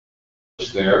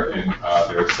there, and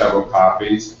there are several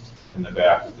copies in the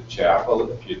back of the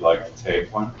chapel if you'd like to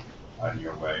take one on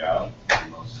your way out.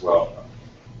 You're most welcome.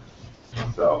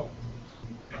 So,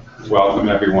 welcome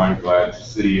everyone. Glad to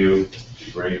see you. It's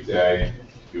a great day,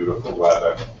 beautiful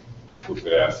weather. Who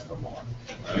could ask for more?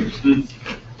 Right?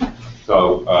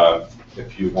 So,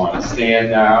 if you want to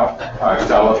stand now, our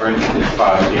celebrant is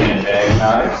Father Dan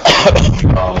Magnites. He's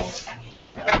going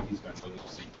to lead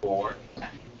us forward.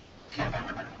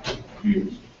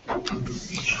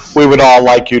 We would all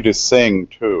like you to sing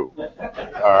too. All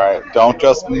right, don't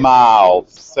just mouth,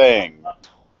 sing.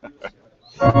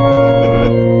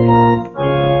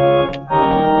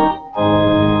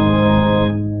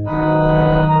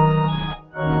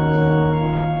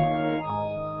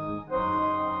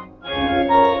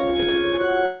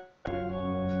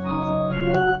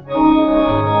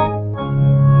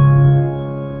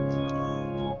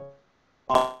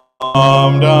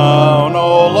 Come down,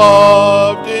 O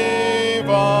love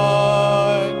divine,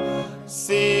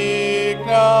 seek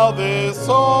now this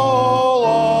soul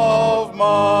of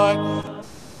mine,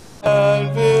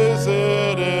 and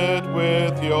visit it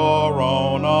with your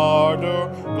own ardor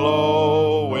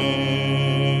glowing.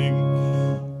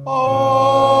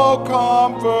 O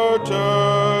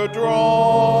Comforter,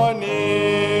 draw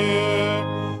near,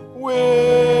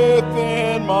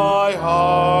 within my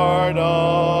heart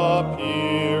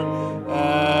appear,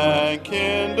 and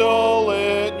kindle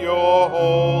it your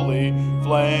holy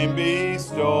flame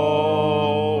bestowing.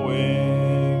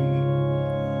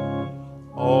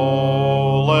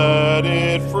 Oh, let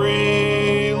it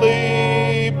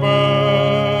freely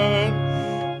burn,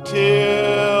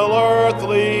 till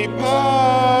earthly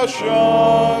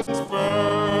passions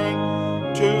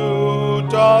burn to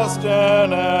dust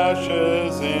and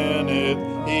ashes in its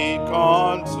heat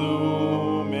consuming.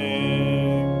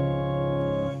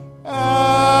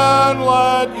 And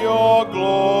let your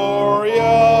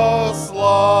glorious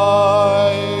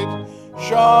light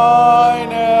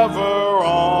shine ever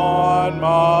on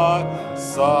my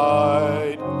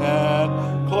side,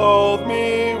 and clothe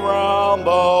me round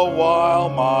the while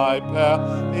my path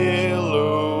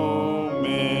illumine.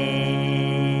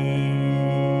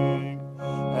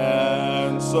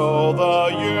 And so the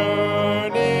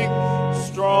yearning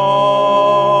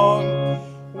strong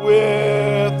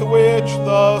with which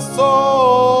the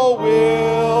soul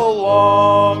will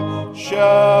long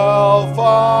shall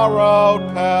far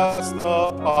outpass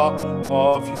the power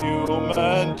of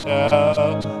human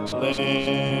telling.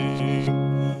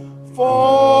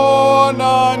 For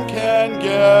none can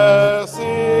guess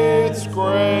its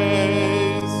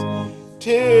grace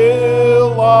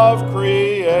till love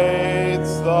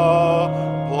creates the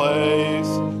place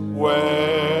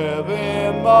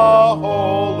wherein the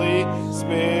Holy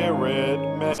Spirit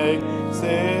makes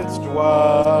its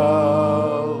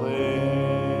dwelling.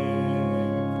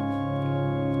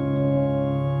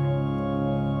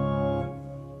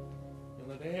 In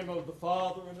the name of the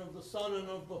Father, and of the Son, and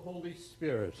of the Holy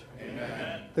Spirit.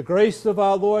 Amen. The grace of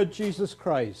our Lord Jesus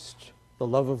Christ, the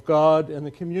love of God, and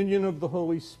the communion of the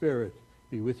Holy Spirit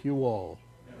be with you all.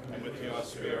 And with your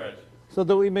spirit. So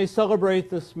that we may celebrate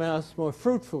this Mass more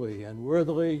fruitfully and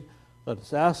worthily, let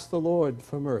us ask the Lord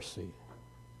for mercy.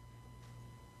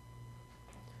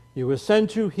 You were sent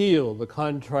to heal the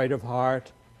contrite of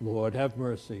heart. Lord, have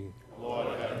mercy. Lord,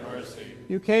 have mercy.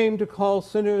 You came to call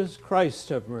sinners. Christ,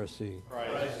 have mercy.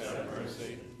 Christ, have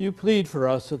mercy. You plead for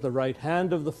us at the right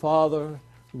hand of the Father.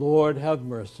 Lord, have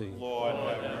mercy. Lord,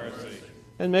 have mercy.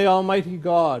 And may Almighty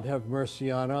God have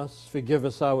mercy on us, forgive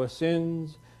us our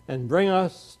sins, and bring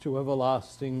us to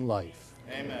everlasting life.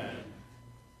 Amen.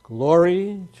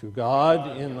 Glory to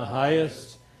God in the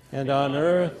highest, and on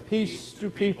earth peace to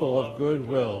people of good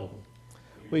will.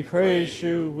 We praise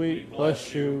you, we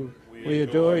bless you, we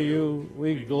adore you,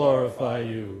 we glorify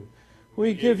you.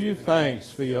 We give you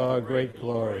thanks for your great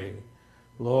glory.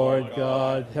 Lord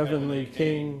God, heavenly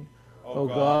King, O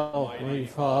God, Almighty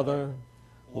Father,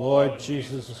 Lord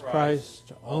Jesus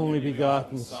Christ, only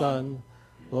begotten Son,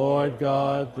 Lord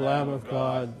God, Lamb of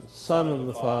God, Son of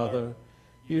the Father,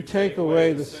 you take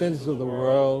away the sins of the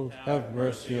world, have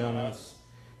mercy on us.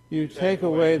 You take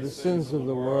away the sins of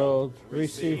the world,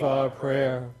 receive our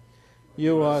prayer.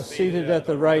 You are seated at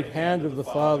the right hand of the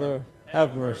Father,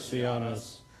 have mercy on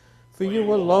us. For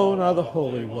you alone are the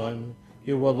Holy One,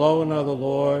 you alone are the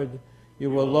Lord,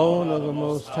 you alone are the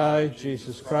Most High,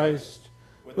 Jesus Christ,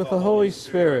 with the Holy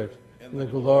Spirit, in the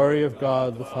glory of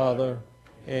God the Father.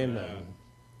 Amen.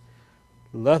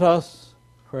 Let us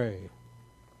pray.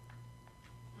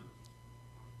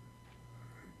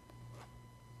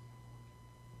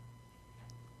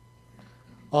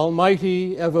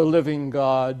 Almighty, ever-living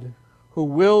God, who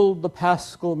willed the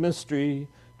Paschal mystery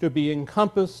to be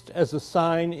encompassed as a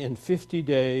sign in 50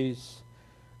 days,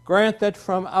 grant that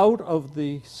from out of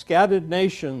the scattered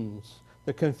nations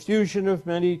the confusion of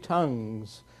many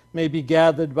tongues may be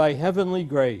gathered by heavenly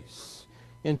grace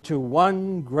into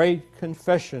one great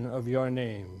confession of your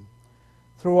name.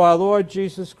 Through our Lord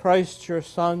Jesus Christ, your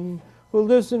Son, who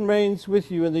lives and reigns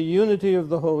with you in the unity of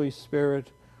the Holy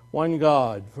Spirit, one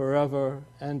God, forever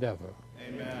and ever.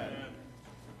 Amen.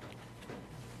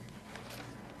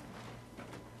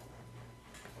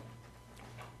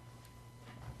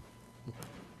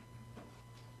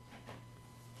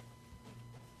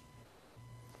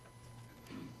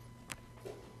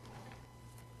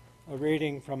 A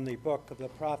reading from the book of the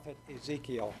prophet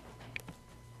Ezekiel.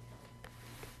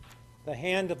 The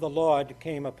hand of the Lord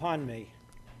came upon me,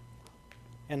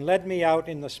 and led me out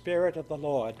in the spirit of the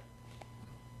Lord,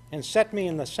 and set me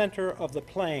in the center of the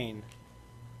plain,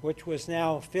 which was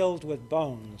now filled with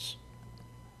bones.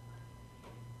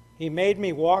 He made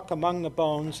me walk among the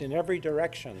bones in every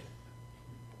direction,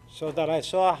 so that I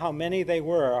saw how many they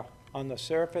were on the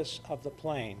surface of the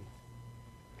plain,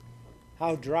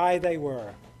 how dry they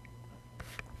were.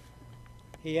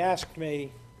 He asked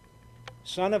me,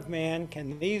 "Son of man,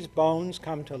 can these bones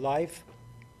come to life?"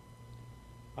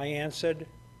 I answered,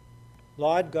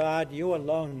 "Lord God, you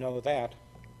alone know that."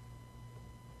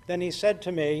 Then he said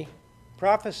to me,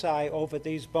 "Prophesy over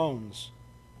these bones,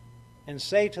 and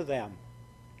say to them,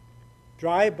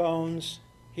 'Dry bones,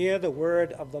 hear the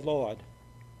word of the Lord.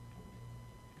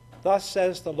 Thus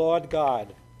says the Lord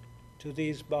God to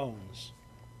these bones,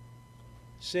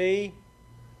 See,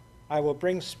 I will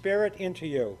bring spirit into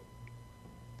you,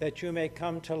 that you may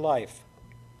come to life.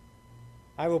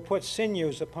 I will put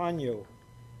sinews upon you,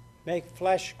 make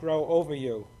flesh grow over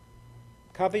you,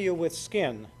 cover you with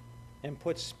skin, and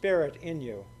put spirit in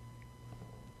you,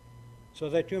 so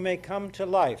that you may come to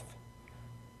life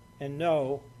and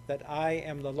know that I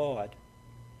am the Lord.'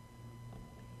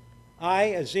 I,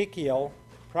 Ezekiel,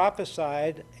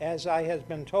 prophesied as I had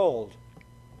been told,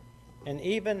 and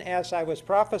even as I was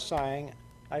prophesying,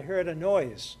 I heard a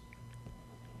noise.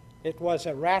 It was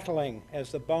a rattling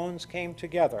as the bones came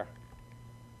together,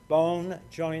 bone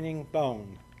joining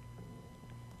bone.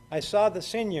 I saw the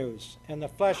sinews and the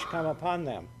flesh come upon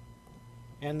them,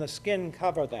 and the skin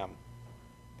cover them,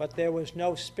 but there was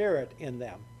no spirit in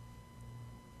them.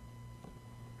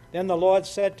 Then the Lord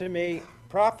said to me,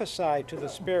 "Prophesy to the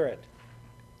spirit,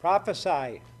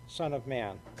 prophesy, Son of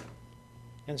man,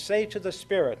 and say to the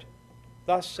spirit,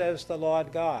 Thus says the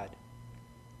Lord God.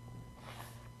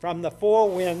 From the four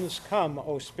winds come,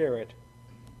 O Spirit,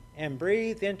 and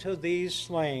breathe into these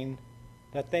slain,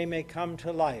 that they may come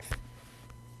to life."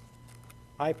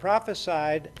 I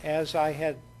prophesied as I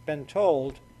had been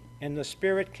told, and the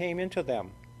Spirit came into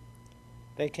them.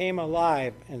 They came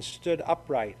alive and stood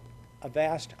upright, a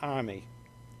vast army.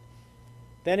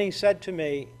 Then he said to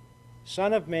me,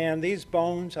 "Son of man, these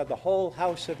bones are the whole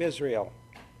house of Israel.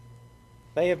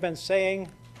 They have been saying,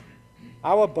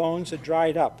 'Our bones are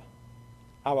dried up.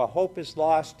 Our hope is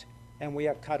lost, and we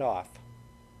are cut off.'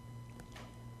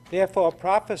 Therefore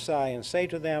prophesy and say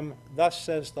to them, 'Thus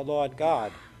says the Lord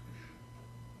God,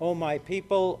 O my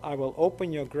people, I will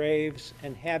open your graves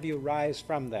and have you rise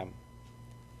from them,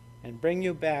 and bring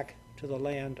you back to the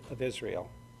land of Israel.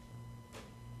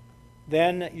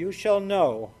 Then you shall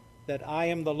know that I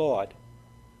am the Lord,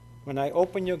 when I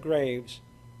open your graves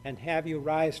and have you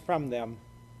rise from them,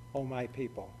 O my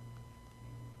people.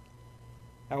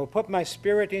 I will put my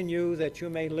spirit in you that you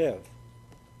may live,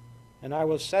 and I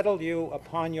will settle you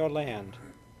upon your land.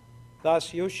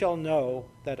 Thus you shall know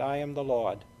that I am the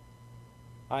Lord.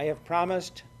 I have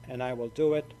promised, and I will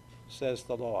do it, says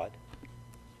the Lord."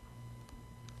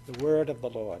 The word of the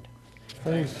Lord.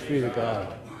 Thanks be to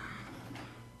God.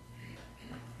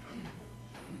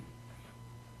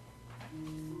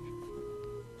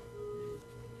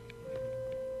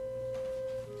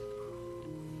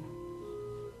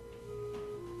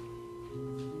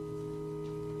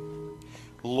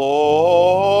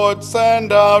 Lord,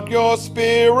 send out your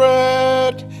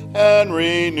Spirit and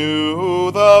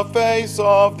renew the face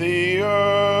of the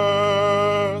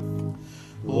earth.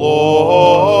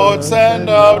 Lord, send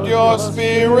out your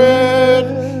Spirit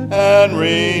and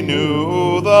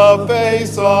renew the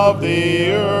face of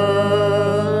the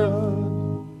earth.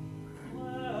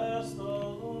 Bless the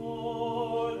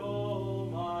Lord, O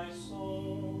my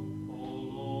soul. O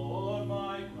Lord,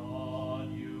 my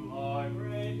God, you are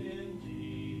great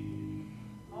indeed.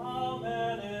 How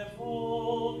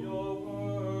manifold your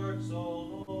works,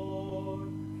 O Lord.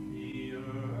 The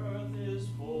earth is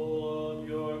full of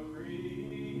your creatures.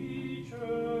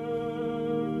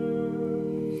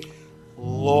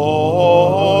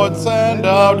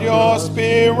 out your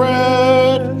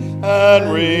Spirit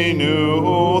and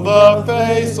renew the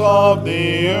face of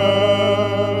the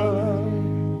earth.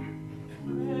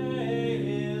 May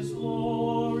His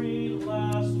glory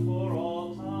last for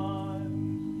all time.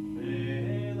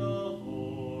 May the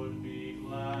Lord be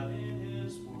glad in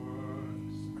His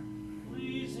works.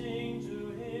 Pleasing to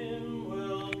Him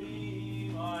will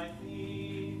be my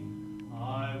theme.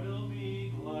 I will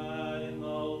be glad in the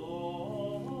Lord.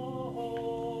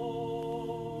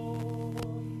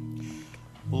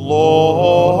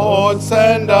 Lord,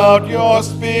 send out your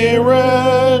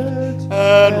Spirit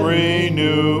and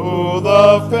renew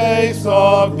the face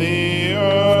of the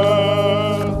earth.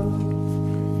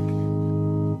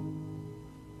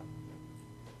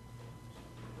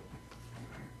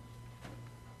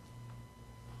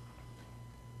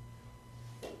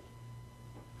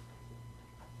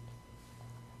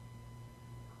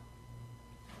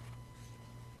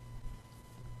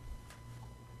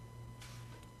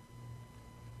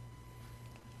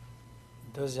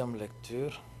 Deuxième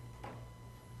lecture.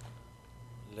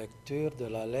 Lecture de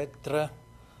la lettre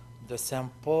de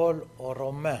Saint Paul aux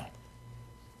Romains.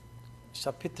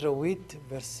 Chapitre 8,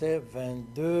 versets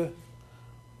 22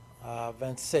 à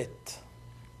 27.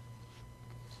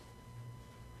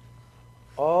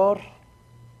 Or,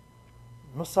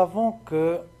 nous savons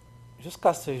que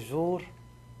jusqu'à ce jour,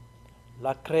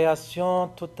 la création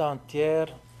tout entière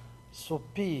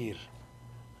soupire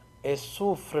et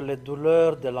souffre les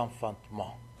douleurs de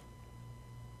l'enfantement.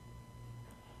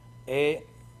 Et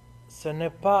ce n'est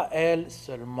pas elle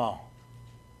seulement,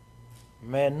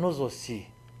 mais nous aussi,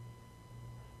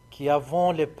 qui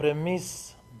avons les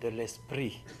prémices de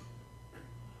l'Esprit.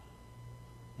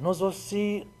 Nous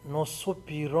aussi, nous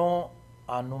soupirons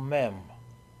en nous-mêmes,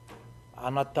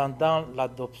 en attendant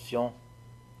l'adoption,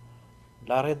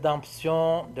 la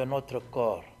rédemption de notre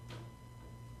corps.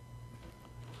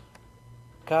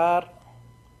 Car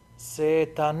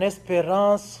c'est en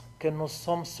espérance que nous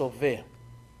sommes sauvés.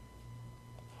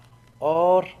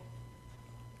 Or,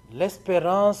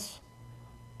 l'espérance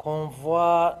qu'on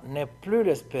voit n'est plus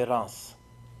l'espérance.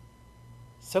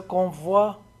 Ce qu'on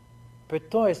voit,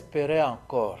 peut-on espérer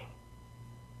encore?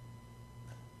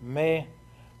 Mais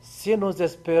si nous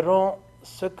espérons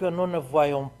ce que nous ne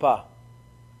voyons pas,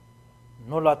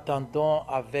 nous l'attendons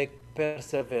avec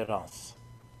persévérance.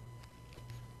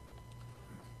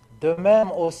 De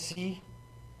même aussi,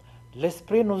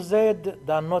 l'Esprit nous aide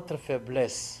dans notre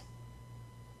faiblesse,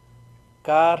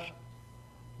 car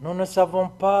nous ne savons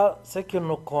pas ce qu'il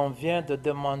nous convient de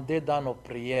demander dans nos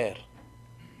prières,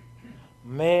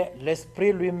 mais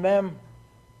l'Esprit lui-même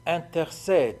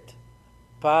intercède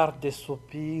par des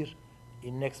soupirs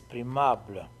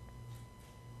inexprimables.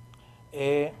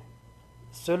 Et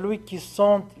celui qui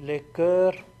sonde les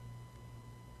cœurs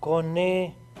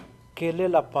connaît quelle est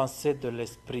la pensée de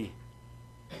l'Esprit,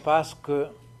 parce que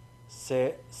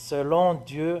c'est selon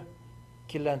Dieu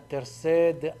qu'il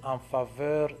intercède en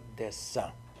faveur des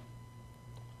saints.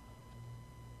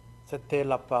 C'était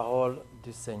la parole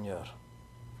du Seigneur.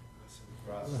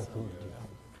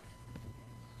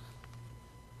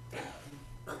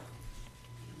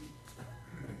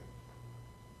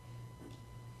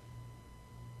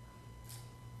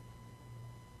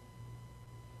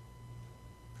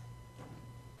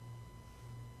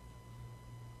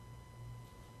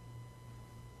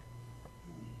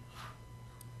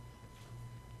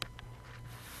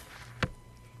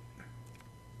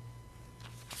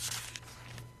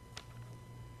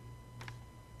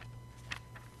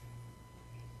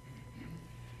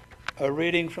 A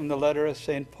reading from the letter of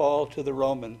St. Paul to the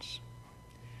Romans.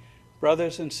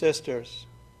 Brothers and sisters,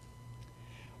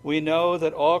 we know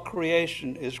that all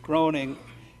creation is groaning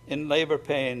in labor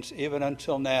pains even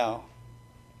until now.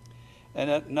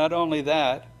 And not only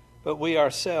that, but we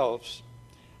ourselves,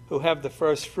 who have the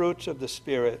first fruits of the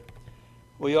Spirit,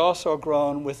 we also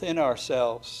groan within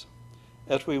ourselves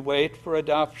as we wait for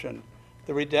adoption,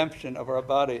 the redemption of our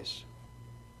bodies.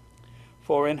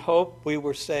 For in hope we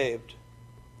were saved.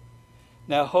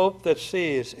 Now hope that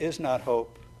sees is not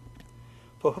hope,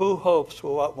 for who hopes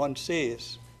for what one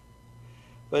sees?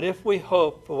 But if we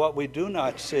hope for what we do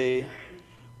not see,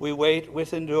 we wait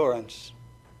with endurance.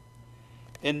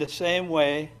 In the same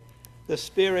way, the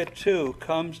Spirit too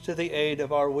comes to the aid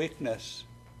of our weakness.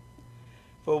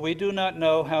 For we do not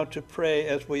know how to pray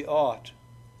as we ought,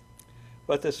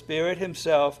 but the Spirit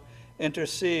himself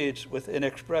intercedes with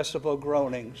inexpressible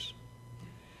groanings.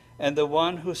 And the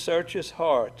one who searches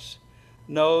hearts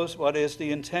knows what is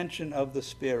the intention of the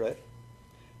Spirit,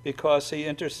 because he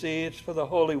intercedes for the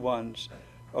holy ones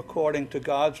according to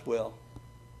God's will.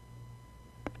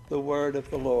 The word of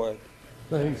the Lord.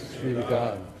 Thanks be to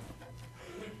God.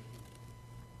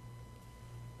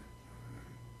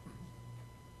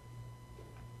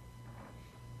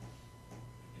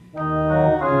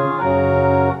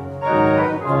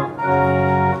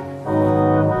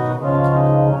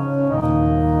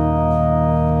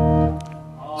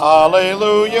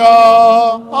 Alleluia,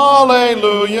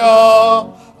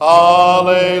 alleluia,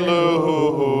 alleluia.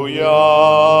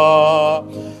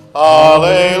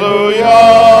 Alleluia,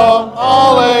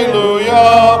 alleluia,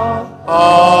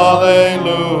 alleluia.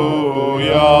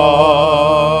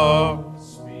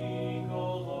 Speak,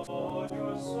 O Lord,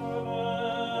 your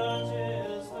servant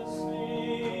is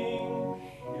listening.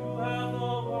 You have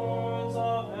the words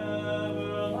of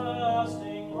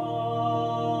everlasting life.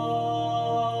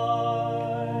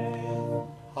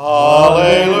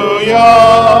 Alleluia,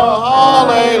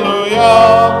 alleluia,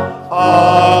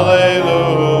 alleluia.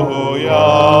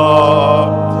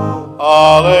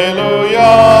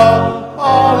 Alleluia,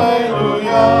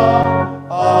 alleluia,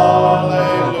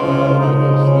 alleluia.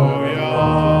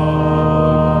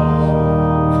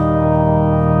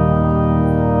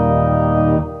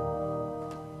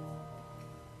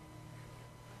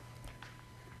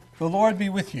 The Lord be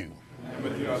with you. And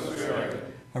with your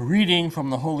spirit. A reading from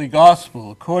the Holy Gospel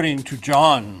according to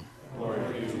John. Glory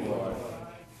to you, Lord.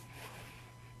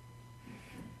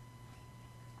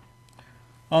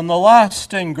 On the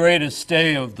last and greatest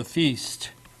day of the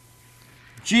feast,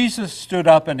 Jesus stood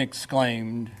up and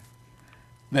exclaimed,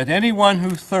 "Let anyone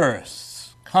who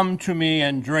thirsts come to me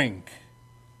and drink.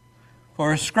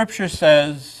 For Scripture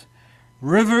says,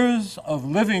 rivers of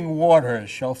living water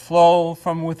shall flow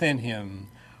from within him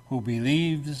who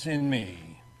believes in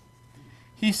me."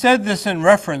 He said this in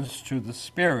reference to the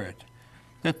Spirit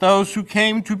that those who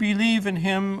came to believe in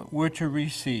him were to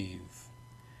receive.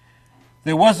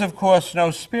 There was, of course,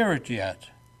 no Spirit yet,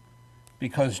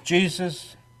 because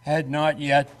Jesus had not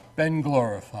yet been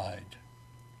glorified.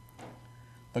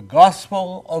 The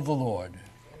Gospel of the Lord.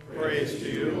 Praise to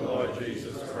you, Lord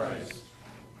Jesus Christ.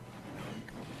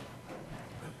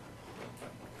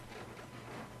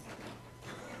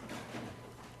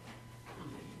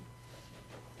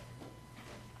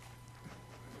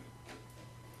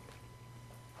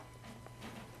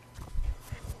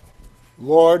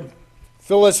 Lord,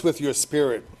 fill us with your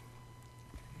Spirit,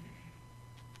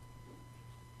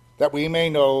 that we may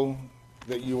know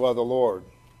that you are the Lord.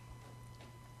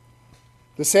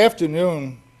 This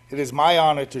afternoon, it is my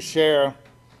honor to share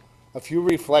a few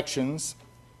reflections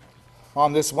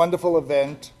on this wonderful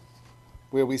event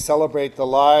where we celebrate the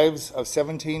lives of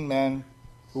 17 men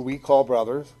who we call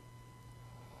brothers.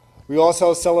 We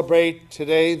also celebrate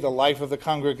today the life of the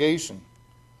congregation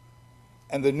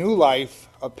and the new life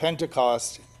of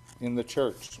Pentecost in the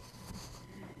church.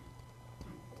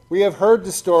 We have heard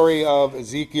the story of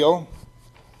Ezekiel,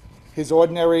 his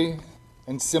ordinary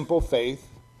and simple faith,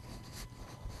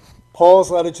 Paul's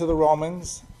letter to the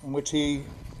Romans, in which he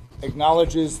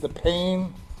acknowledges the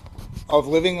pain of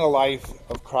living a life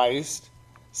of Christ,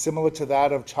 similar to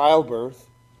that of childbirth,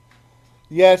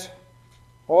 yet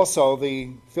also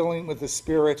the filling with the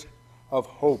spirit of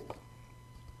hope.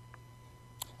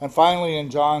 And finally,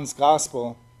 in John's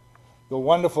Gospel, the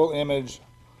wonderful image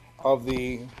of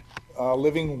the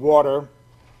living water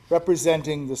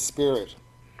representing the Spirit,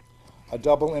 a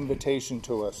double invitation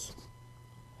to us.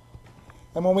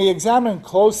 And when we examine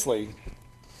closely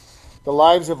the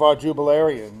lives of our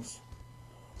Jubilarians,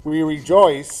 we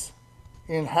rejoice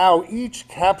in how each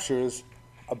captures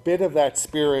a bit of that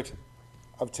spirit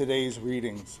of today's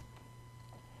readings.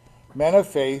 Men of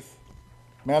faith,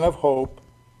 men of hope,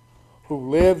 who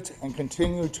lived and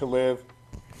continue to live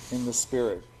in the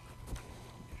Spirit.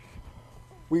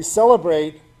 We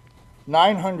celebrate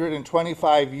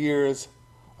 925 years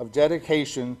of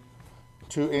dedication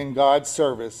in God's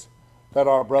service that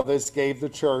our brothers gave the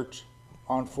church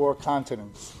on 4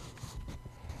 continents,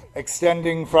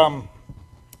 extending from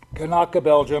Kanaka,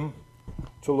 Belgium,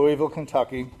 to Louisville,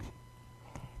 Kentucky,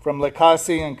 from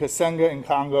Lekasi and Kasenga in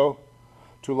Congo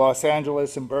to Los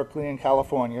Angeles and Berkeley in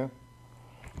California,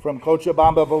 from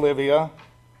Cochabamba, Bolivia,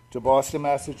 to Boston,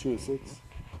 Massachusetts,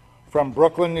 from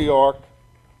Brooklyn, New York,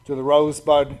 to the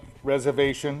Rosebud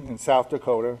Reservation in South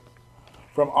Dakota,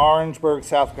 from Orangeburg,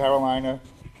 South Carolina,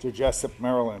 to Jessup,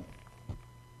 Maryland.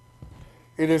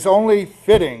 It is only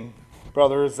fitting,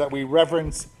 brothers, that we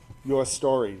reverence your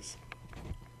stories.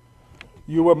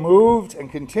 You were moved and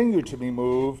continue to be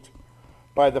moved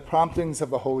by the promptings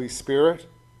of the Holy Spirit.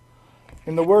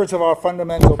 In the words of our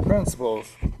fundamental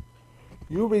principles,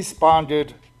 you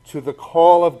responded to the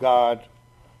call of God,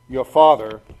 your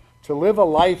Father, to live a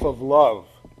life of love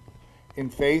in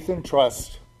faith and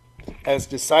trust as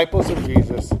disciples of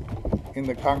Jesus in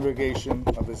the congregation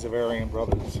of the Xaverian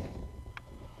brothers.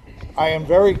 I am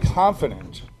very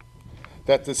confident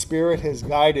that the Spirit has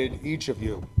guided each of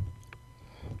you,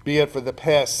 be it for the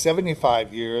past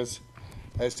 75 years,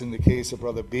 as in the case of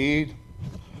Brother Bede,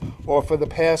 or for the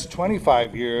past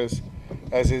 25 years,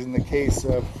 as is in the case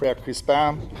of Frère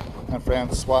Crispin and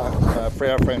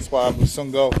Frère Francois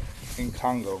Musungo in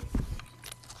Congo.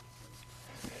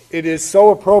 It is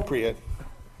so appropriate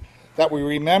that we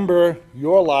remember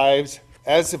your lives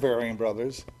as Xaverian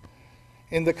brothers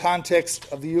in the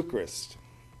context of the Eucharist.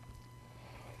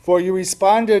 For you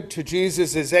responded to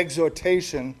Jesus'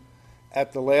 exhortation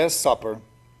at the Last Supper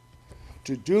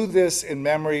to do this in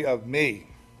memory of me.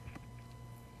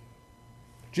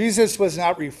 Jesus was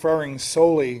not referring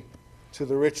solely to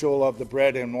the ritual of the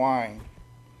bread and wine.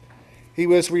 He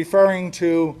was referring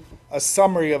to a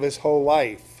summary of his whole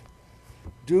life.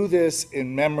 Do this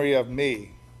in memory of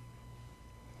me.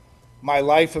 My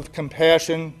life of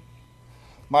compassion,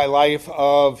 my life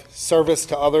of service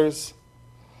to others,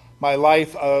 my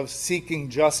life of seeking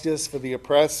justice for the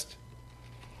oppressed,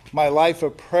 my life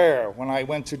of prayer when I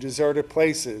went to deserted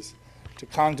places to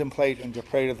contemplate and to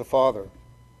pray to the Father.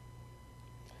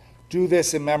 Do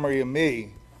this in memory of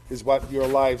me is what your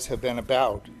lives have been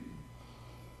about.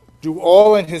 Do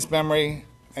all in his memory,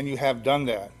 and you have done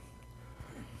that.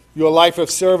 Your life of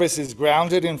service is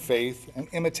grounded in faith and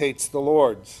imitates the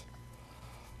Lord's.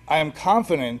 I am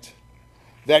confident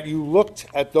that you looked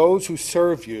at those who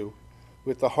serve you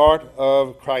with the heart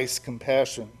of Christ's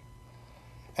compassion.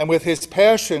 And with his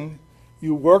passion,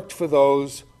 you worked for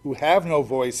those who have no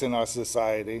voice in our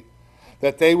society,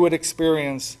 that they would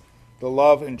experience the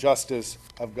love and justice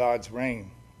of God's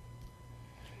reign.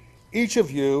 Each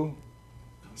of you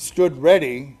stood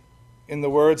ready, in the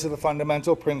words of the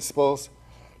fundamental principles,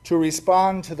 to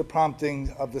respond to the promptings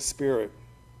of the Spirit.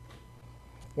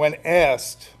 When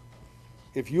asked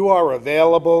if you are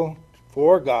available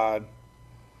for God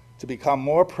to become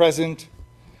more present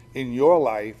in your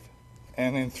life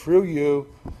and through you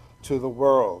to the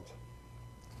world.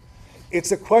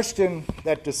 It's a question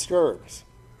that disturbs.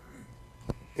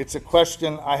 It's a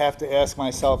question I have to ask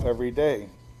myself every day.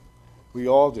 We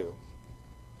all do.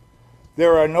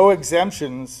 There are no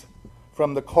exemptions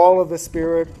from the call of the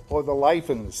Spirit or the life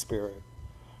in the Spirit.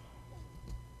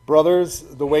 Brothers,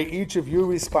 the way each of you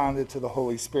responded to the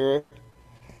Holy Spirit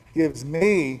gives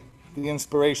me the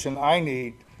inspiration I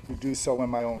need to do so in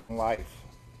my own life.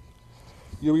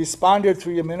 You responded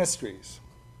through your ministries,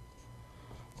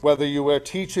 whether you were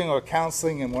teaching or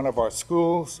counseling in one of our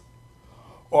schools,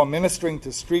 or ministering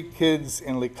to street kids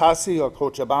in Likasi or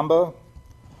Cochabamba,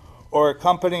 or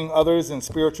accompanying others in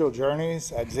spiritual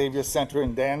journeys at Xavier Center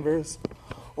in Danvers,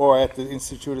 or at the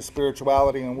Institute of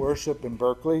Spirituality and Worship in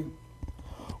Berkeley,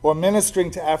 or ministering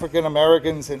to African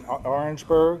Americans in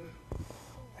Orangeburg,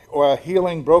 or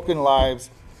healing broken lives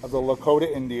of the Lakota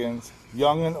Indians,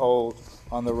 young and old,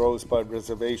 on the Rosebud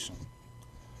Reservation.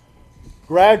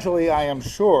 Gradually, I am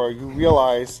sure you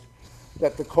realized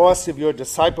that the cost of your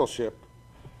discipleship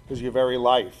is your very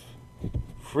life,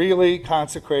 freely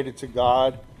consecrated to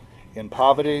God in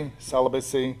poverty,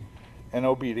 celibacy, and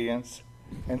obedience,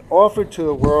 and offered to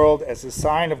the world as a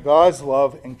sign of God's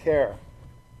love and care.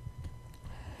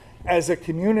 As a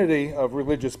community of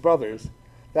religious brothers,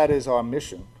 that is our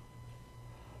mission.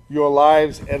 Your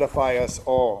lives edify us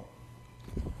all.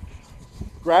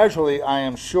 Gradually, I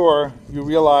am sure you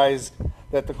realize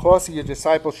that the cost of your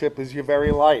discipleship is your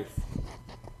very life.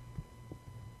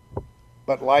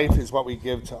 But life is what we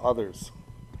give to others.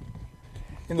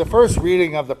 In the first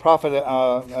reading of the prophet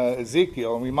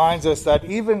Ezekiel, it reminds us that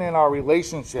even in our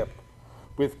relationship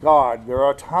with God, there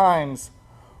are times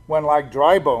when, like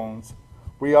dry bones,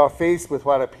 we are faced with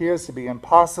what appears to be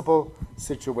impossible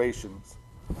situations.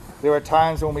 There are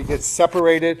times when we get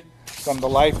separated from the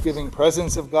life-giving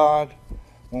presence of God,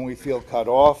 when we feel cut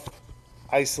off,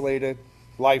 isolated,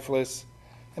 lifeless,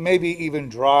 and maybe even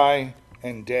dry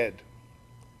and dead.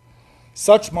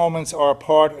 Such moments are a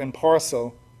part and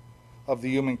parcel of the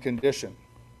human condition.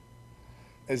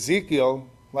 Ezekiel,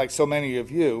 like so many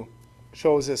of you,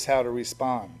 shows us how to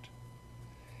respond.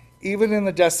 Even in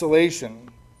the desolation,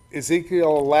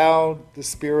 Ezekiel allowed the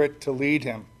Spirit to lead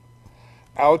him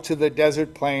out to the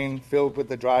desert plain filled with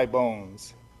the dry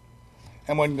bones.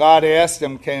 And when God asked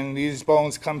him, "Can these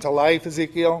bones come to life,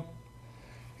 Ezekiel?"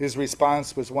 his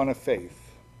response was one of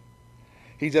faith.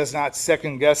 He does not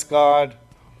second-guess God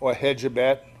or hedge a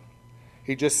bet.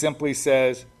 He just simply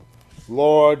says,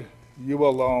 "Lord, you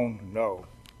alone know."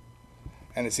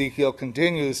 And Ezekiel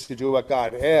continues to do what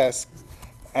God asked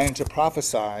and to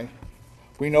prophesy.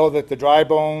 We know that the dry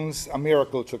bones, a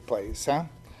miracle took place.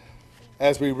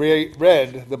 As we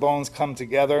read, the bones come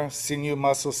together, sinew,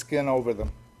 muscle, skin over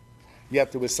them.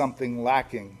 Yet there was something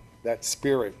lacking, that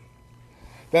spirit.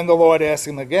 Then the Lord asked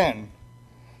him again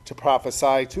to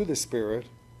prophesy to the Spirit,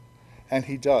 and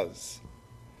he does.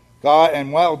 God,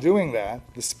 and while doing that,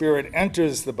 the Spirit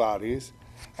enters the bodies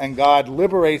and God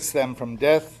liberates them from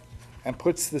death and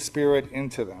puts the Spirit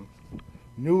into them.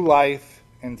 New life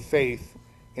and faith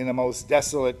in a most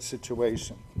desolate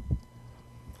situation.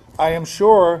 I am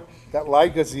sure that,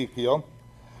 like Ezekiel,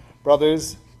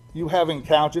 brothers, you have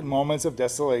encountered moments of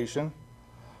desolation,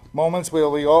 moments where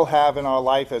we all have in our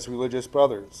life as religious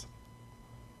brothers.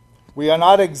 We are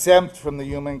not exempt from the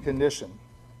human condition.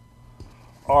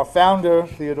 Our founder,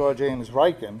 Theodore James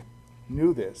Ryken,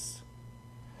 knew this.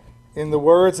 In the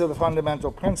words of the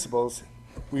fundamental principles,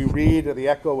 we read the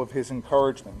echo of his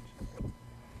encouragement.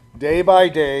 Day by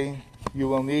day, you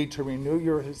will need to renew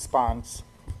your response.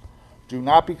 Do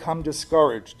not become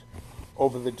discouraged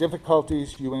over the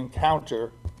difficulties you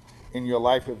encounter in your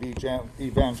life of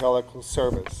evangelical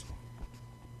service.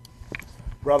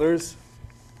 Brothers,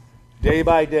 day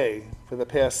by day, for the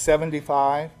past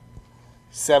 75,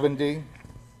 70,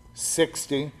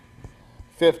 60,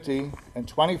 50, and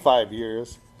 25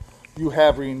 years, you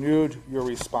have renewed your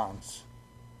response.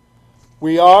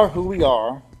 We are who we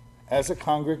are as a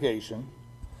congregation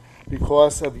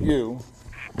because of you,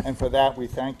 and for that we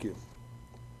thank you.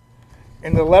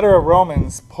 In the letter of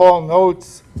Romans, Paul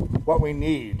notes what we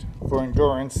need for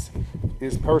endurance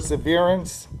is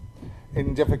perseverance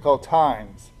in difficult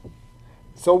times,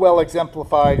 so well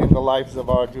exemplified in the lives of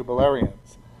our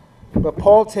Jubilarians. But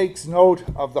Paul takes note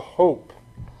of the hope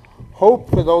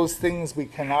for those things we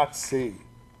cannot see,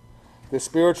 the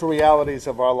spiritual realities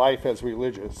of our life as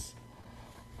religious,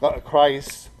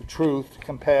 Christ, the truth,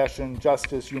 compassion,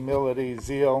 justice, humility,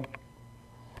 zeal,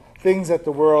 things that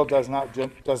the world does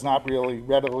not really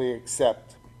readily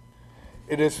accept.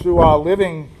 It is through our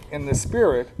living in the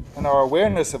Spirit and our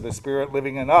awareness of the Spirit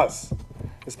living in us,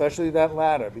 especially that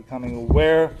latter, becoming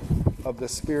aware of the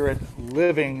Spirit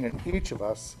living in each of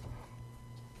us,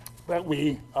 that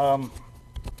we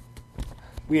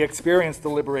experience the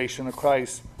liberation of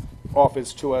Christ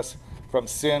offers to us from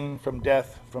sin, from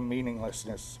death, from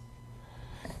meaninglessness.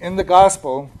 In the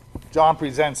Gospel, John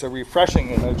presents a refreshing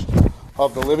image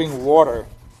of the living water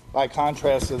by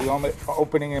contrast to the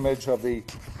opening image of the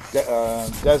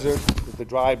desert with the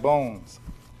dry bones.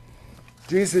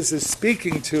 Jesus is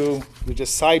speaking to the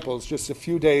disciples just a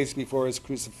few days before his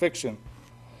crucifixion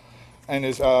and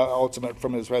his ultimate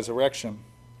from his resurrection.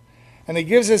 And he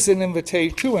gives us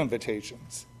two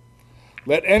invitations.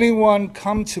 Let anyone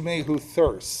come to me who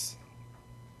thirsts.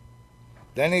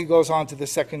 Then he goes on to the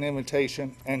second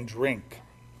invitation, and drink.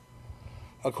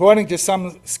 According to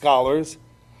some scholars,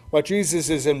 what Jesus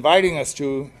is inviting us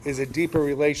to is a deeper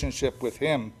relationship with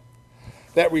him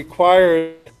that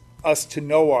requires us to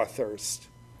know our thirst,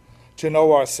 to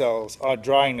know ourselves, our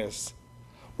dryness,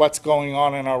 what's going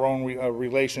on in our own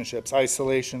relationships,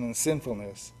 isolation and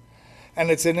sinfulness.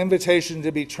 And it's an invitation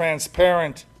to be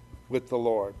transparent with the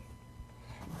Lord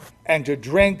and to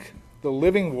drink the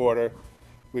living water,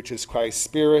 which is Christ's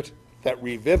Spirit, that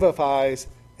revivifies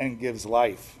and gives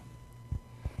life.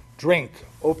 Drink,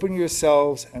 open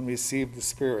yourselves, and receive the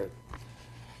Spirit.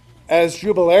 As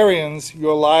Jubilarians,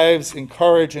 your lives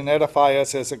encourage and edify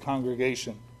us as a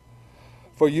congregation.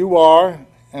 For you are,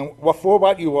 and for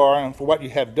what you are and for what you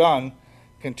have done,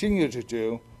 continue to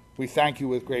do, we thank you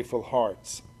with grateful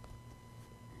hearts.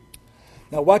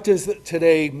 Now, what does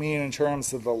today mean in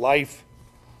terms of the life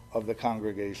of the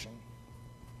congregation?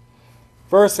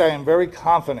 First, I am very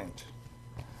confident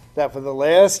that for the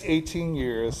last 18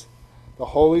 years, the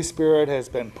Holy Spirit has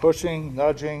been pushing,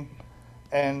 nudging,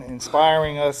 and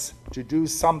inspiring us to do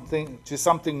something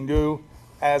new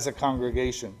as a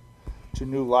congregation, to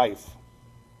new life.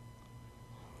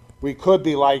 We could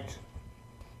be like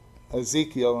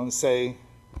Ezekiel and say,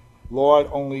 Lord,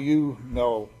 only you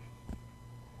know.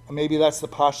 And maybe that's the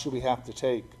posture we have to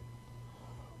take.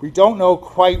 We don't know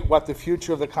quite what the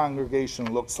future of the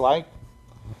congregation looks like.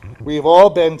 We've all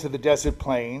been to the desert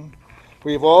plain.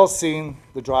 We've all seen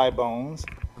the dry bones.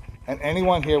 And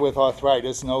anyone here with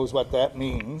arthritis knows what that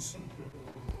means.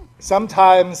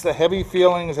 Sometimes the heavy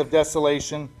feelings of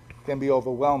desolation can be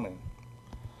overwhelming.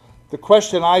 The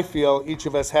question I feel each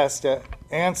of us has to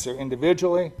answer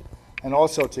individually and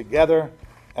also together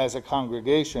as a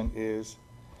congregation is,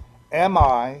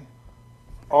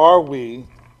 are we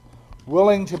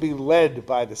willing to be led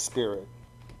by the Spirit?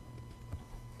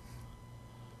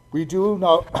 We do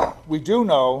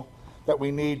know that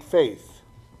we need faith,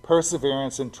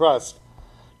 perseverance, and trust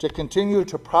to continue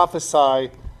to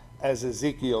prophesy as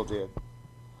Ezekiel did.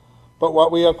 But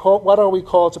what are we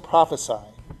called to prophesy?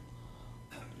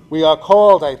 We are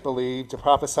called, I believe, to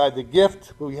prophesy the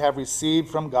gift we have received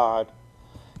from God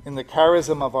in the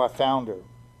charism of our founder.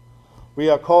 We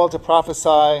are called to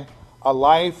prophesy a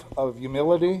life of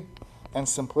humility and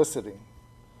simplicity.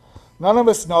 None of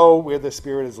us know where the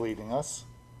Spirit is leading us.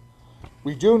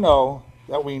 We do know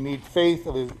that we need faith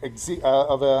of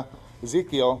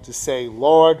Ezekiel to say,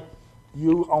 Lord,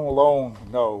 you alone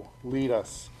know, lead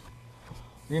us.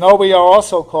 We know we are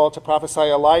also called to prophesy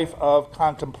a life of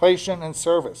contemplation and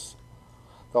service,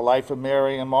 the life of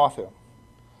Mary and Martha.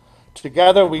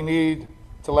 Together we need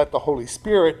to let the Holy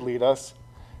Spirit lead us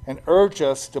and urge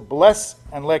us to bless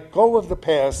and let go of the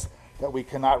past that we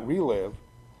cannot relive,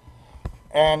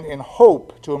 and in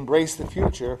hope to embrace the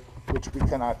future which we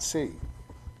cannot see.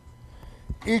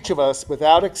 Each of us,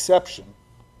 without exception,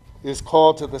 is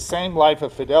called to the same life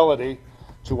of fidelity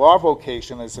to our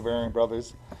vocation as Xaverian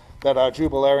brothers that our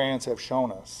Jubilarians have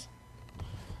shown us.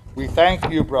 We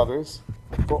thank you, brothers,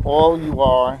 for all you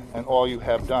are and all you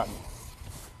have done.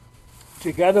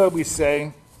 Together we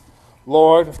say,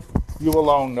 Lord, you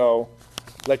alone know,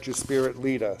 let your Spirit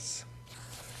lead us.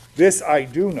 This I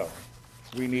do know,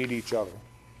 we need each other.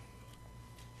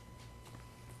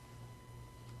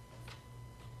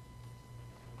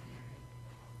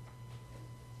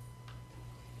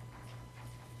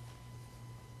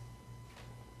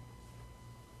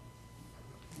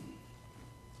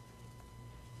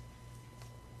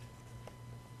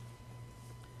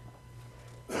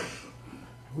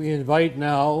 We invite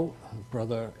now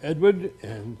Brother Edward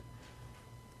and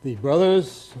the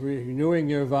brothers renewing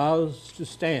your vows to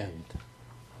stand.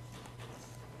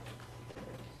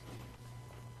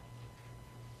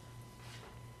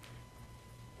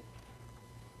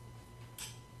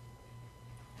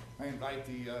 I invite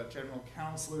the general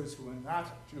counselors who are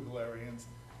not Jubilarians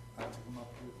to come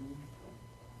up with me.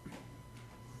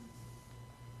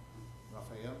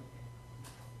 Raphael.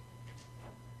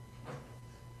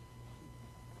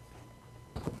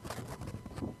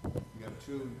 We have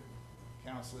two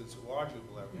counselors who are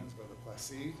Jubilarians, Brother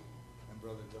Placide and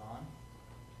Brother Don.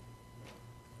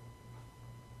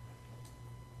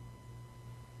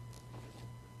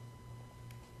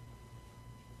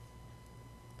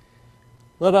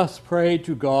 Let us pray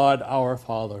to God our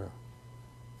Father.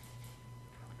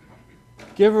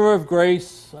 Giver of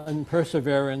grace and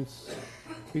perseverance,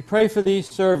 we pray for these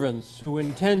servants who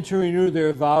intend to renew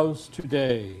their vows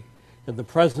today in the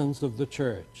presence of the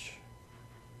Church.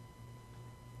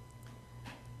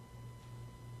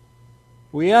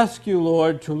 We ask you,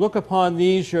 Lord, to look upon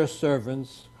these your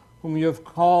servants, whom you have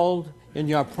called in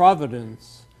your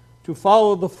providence to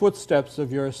follow the footsteps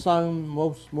of your Son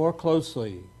more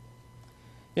closely.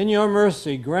 In your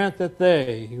mercy, grant that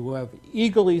they, who have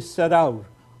eagerly set out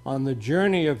on the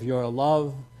journey of your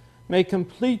love, may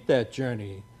complete that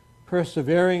journey,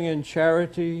 persevering in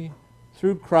charity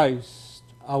through Christ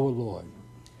our Lord.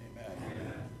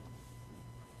 Amen.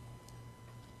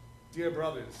 Dear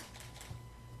brothers,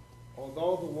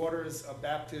 although the waters of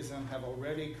baptism have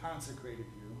already consecrated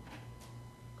you,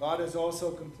 God is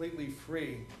also completely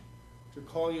free to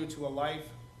call you to a life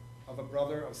of a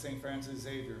brother of St. Francis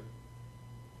Xavier.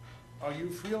 Are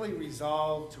you freely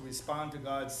resolved to respond to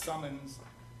God's summons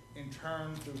in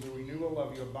turn through the renewal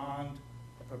of your bond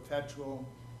of perpetual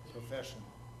profession?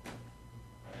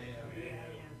 Amen.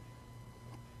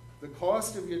 The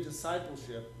cost of your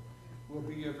discipleship will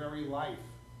be your very life,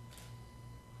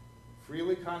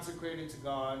 freely consecrated to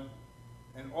God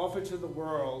and offered to the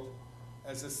world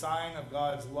as a sign of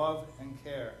God's love and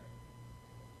care.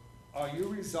 Are you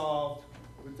resolved,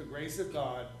 with the grace of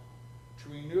God, to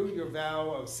renew your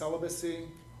vow of celibacy,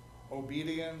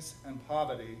 obedience, and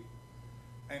poverty,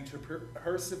 and to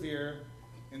persevere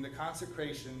in the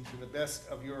consecration to the best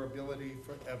of your ability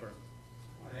forever?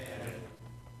 Amen.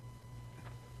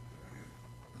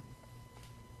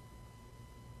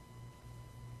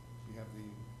 We have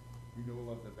the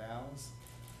renewal of the vows.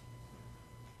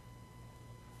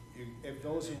 If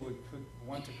those who could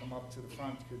want to come up to the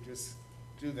front could just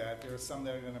do that. There are some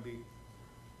that are going to be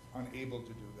unable to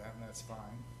do that, and that's fine.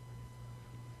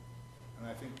 And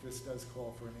I think this does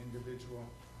call for an individual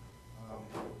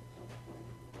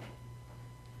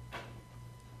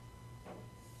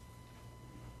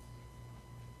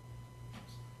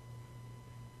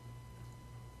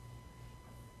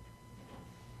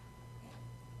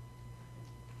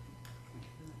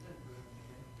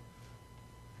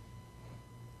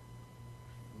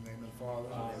in the name of the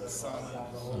Father, and the Son,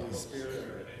 and the Holy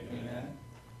Spirit. Amen.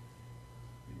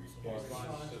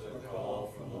 Response to the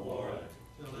call from the Lord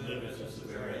to live as a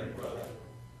Xaverian brother.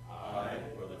 I,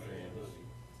 Brother James,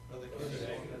 for the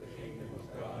sake of the kingdom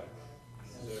of God,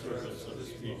 in the service of his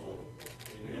people,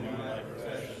 renew my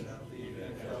profession of the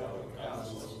evangelical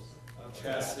counsels of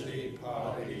chastity,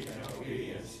 poverty, and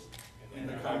obedience in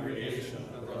the congregation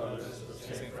of the brothers of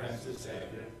St. Francis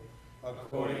Xavier,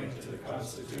 according to the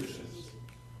constitutions.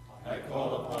 I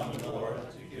call upon the Lord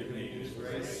to give me his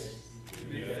grace, to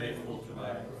be faithful to my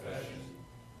profession.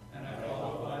 And I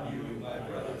call upon you, my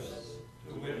brothers,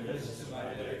 to witness to my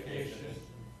dedication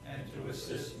and to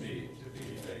assist me to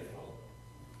be faithful.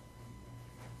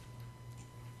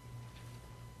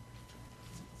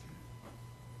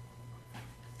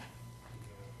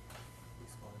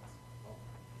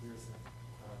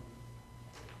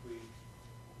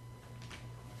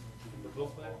 The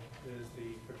booklet is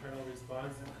the fraternal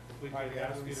response. If we could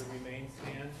ask you to remain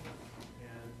stand,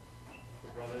 and the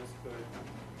brothers could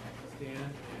stand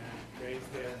and raise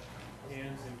their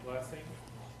hands in blessing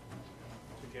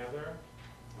together.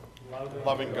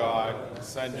 Loving God,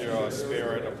 send your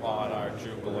Spirit upon our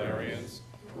Jubilarians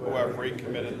who have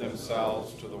recommitted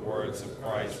themselves to the words of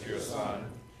Christ, your Son.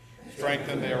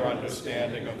 Strengthen their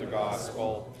understanding of the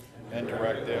gospel and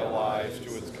direct their lives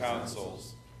to its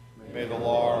counsels. May the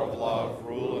law of love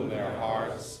rule in their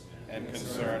hearts and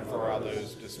concern for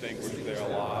others distinguish their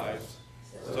lives,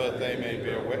 so that they may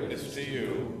bear witness to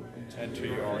you and to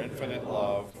your infinite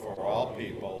love for all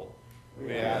people.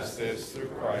 We ask this through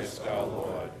Christ our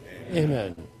Lord.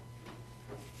 Amen.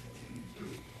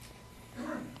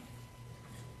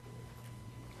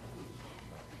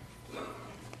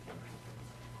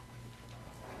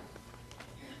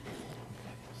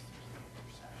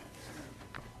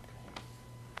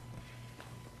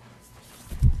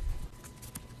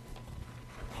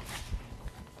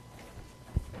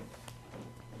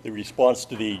 The response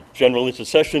to the general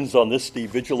intercessions on this, the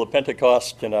Vigil of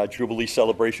Pentecost, and our Jubilee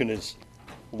celebration is,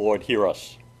 Lord, hear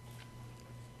us.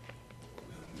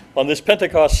 On this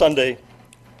Pentecost Sunday,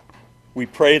 we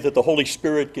pray that the Holy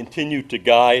Spirit continue to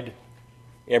guide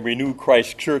and renew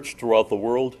Christ's church throughout the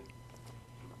world,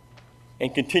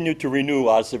 and continue to renew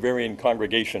our Xaverian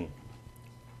congregation.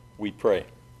 We pray.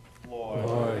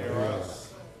 Lord, hear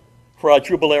us. For our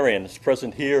Jubilarians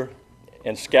present here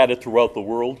and scattered throughout the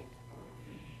world,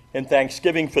 and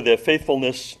thanksgiving for their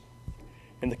faithfulness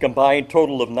and the combined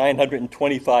total of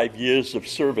 925 years of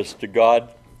service to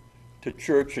God, to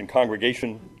church and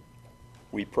congregation,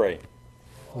 we pray.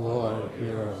 Lord,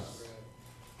 hear us.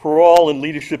 For all in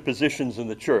leadership positions in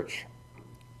the church,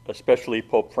 especially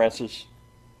Pope Francis,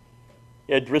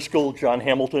 Ed Driscoll, John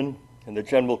Hamilton, and the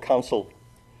General Council,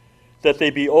 that they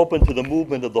be open to the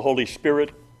movement of the Holy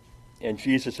Spirit and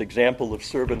Jesus' example of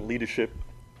servant leadership,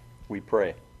 we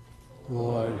pray.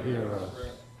 Lord, hear us.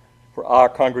 For our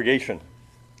congregation,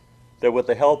 that with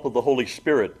the help of the Holy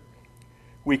Spirit,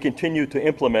 we continue to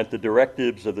implement the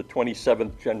directives of the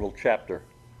 27th General Chapter,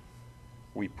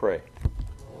 we pray.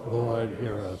 Lord,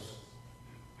 hear us.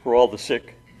 For all the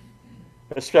sick,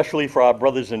 especially for our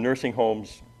brothers in nursing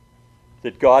homes,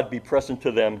 that God be present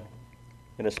to them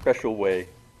in a special way,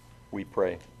 we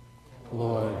pray.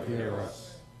 Lord, hear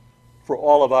us. For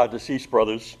all of our deceased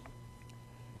brothers,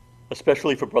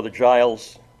 especially for Brother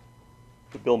Giles,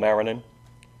 for Bill Marinan,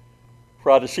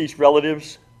 for our deceased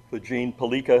relatives, for Jean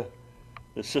Palika,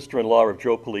 the sister-in-law of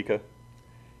Joe Palika,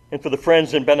 and for the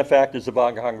friends and benefactors of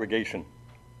our congregation,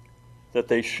 that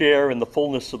they share in the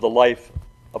fullness of the life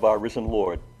of our risen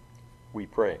Lord, we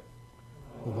pray.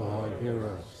 Lord, hear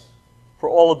us. For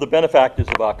all of the benefactors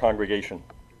of our congregation,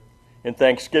 in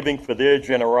thanksgiving for their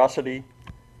generosity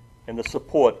and the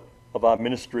support of our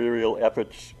ministerial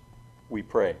efforts, we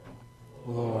pray.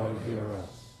 Lord, hear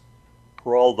us.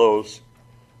 For all those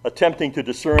attempting to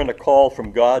discern a call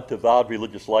from God to vowed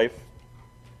religious life,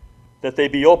 that they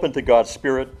be open to God's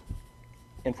Spirit,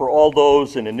 and for all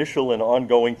those in initial and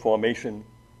ongoing formation,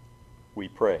 we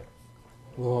pray.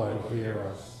 Lord, hear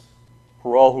us.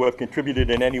 For all who have contributed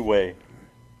in any way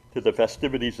to the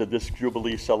festivities of this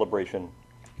Jubilee celebration,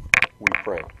 we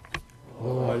pray.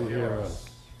 Lord, hear us.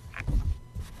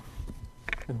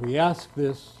 And we ask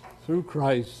this through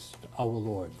Christ our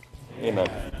Lord. Amen.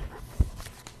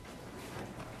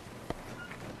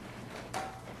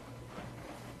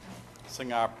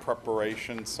 Sing our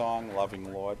preparation song,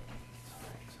 Loving Lord.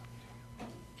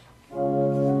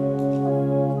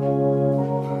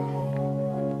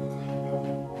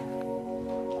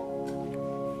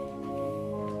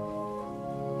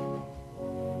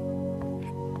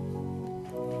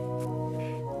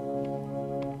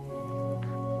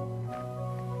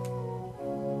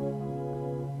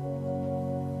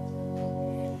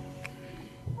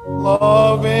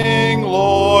 Loving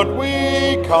Lord,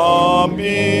 we come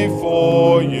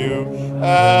before you,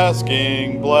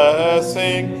 asking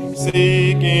blessing,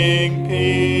 seeking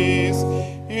peace.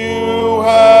 You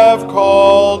have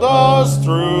called us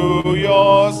through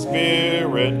your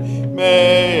Spirit.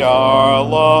 May our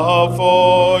love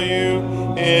for you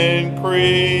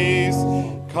increase.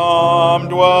 Come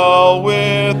dwell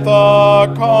with with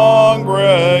the congregation,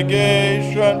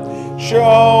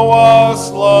 show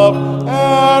us love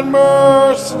and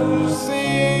mercy.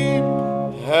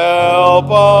 Help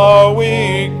our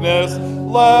weakness,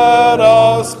 let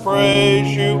us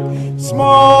praise you.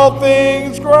 Small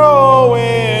things grow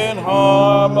in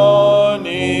harmony.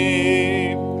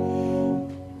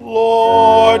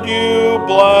 Lord, you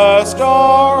blessed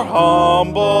our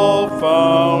humble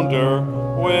founder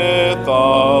with a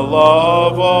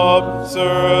love of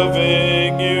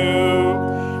serving you.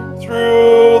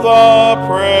 Through the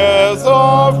prayers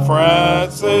of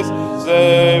Francis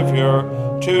Xavier,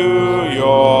 to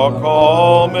your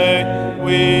call may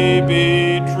we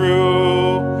be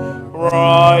true.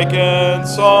 Reich and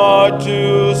sought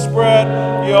to spread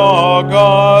your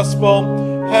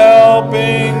gospel,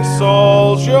 helping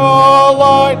souls your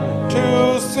light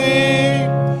to see.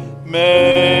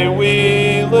 May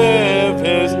we live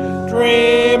his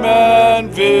dream and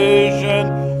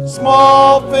vision,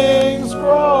 small things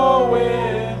grow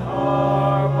in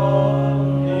harmony.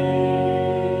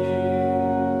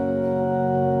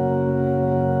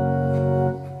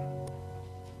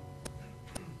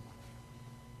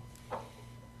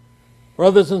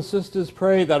 Brothers and sisters,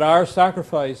 pray that our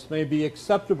sacrifice may be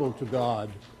acceptable to God,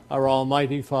 our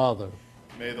Almighty Father.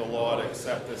 May the Lord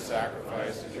accept this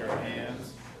sacrifice at your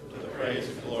hands to the praise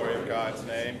and glory of God's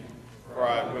name, for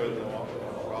our good and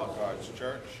for all God's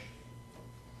church.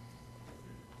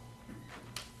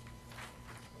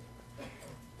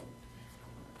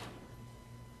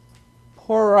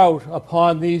 Pour out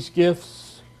upon these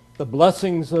gifts the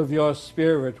blessings of your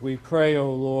Spirit, we pray,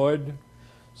 O Lord,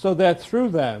 so that through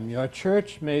them your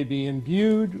church may be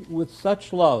imbued with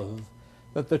such love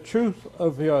that the truth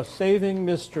of your saving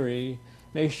mystery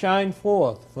may shine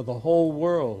forth for the whole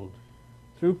world.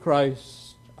 Through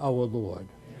Christ our Lord.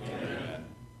 Amen.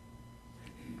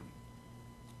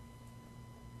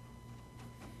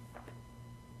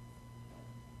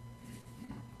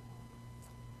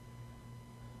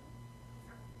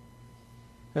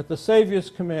 At the Savior's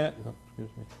command,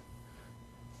 excuse me.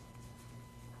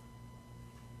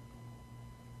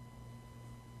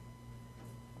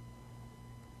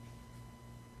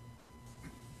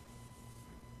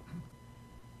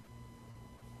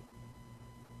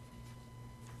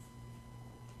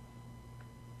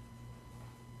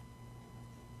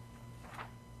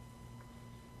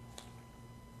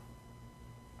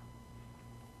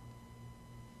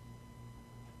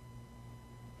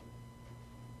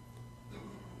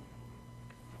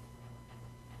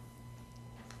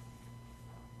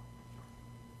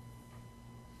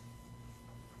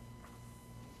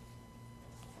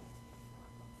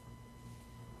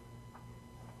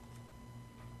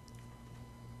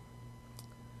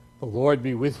 The Lord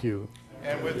be with you.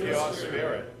 And with your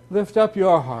spirit, Lift up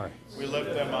your hearts. we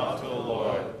lift them up to the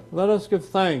Lord. Let us give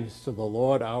thanks to the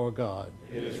Lord our God.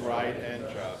 It is right and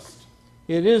just.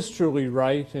 It is truly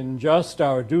right and just,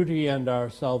 our duty and our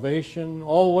salvation,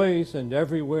 always and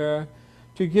everywhere,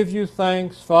 to give you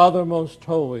thanks, Father most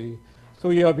holy,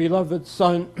 through your beloved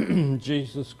Son,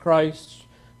 Jesus Christ,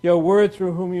 your Word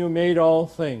through whom you made all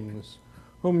things,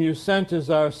 whom you sent as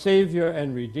our Savior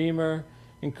and Redeemer,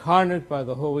 incarnate by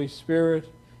the Holy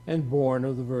Spirit and born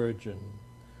of the Virgin.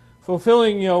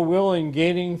 Fulfilling your will and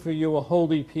gaining for you a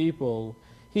holy people,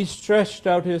 he stretched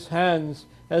out his hands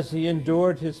as he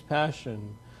endured his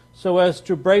passion, so as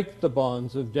to break the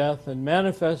bonds of death and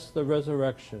manifest the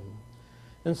resurrection.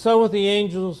 And so with the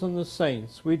angels and the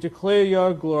saints we declare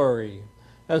your glory,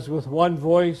 as with one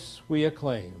voice we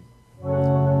acclaim.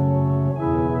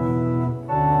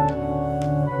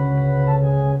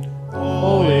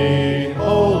 Holy,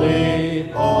 holy,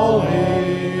 holy,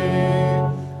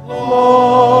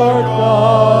 Lord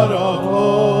God of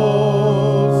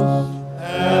hosts,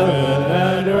 heaven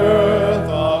and earth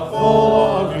are full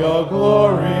of your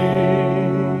glory.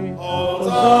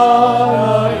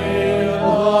 Hosanna in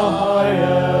the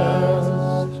highest.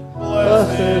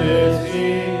 Blessed is he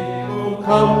who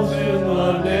comes in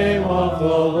the name of the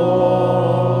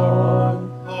Lord.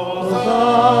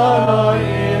 Hosanna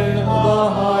in the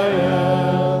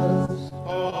highest.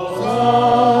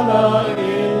 Hosanna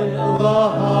in the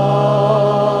highest.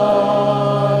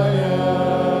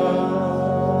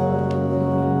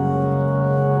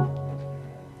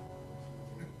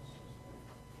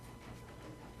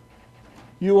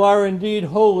 You are indeed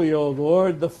holy, O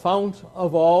Lord, the fount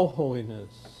of all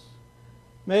holiness.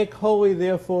 Make holy,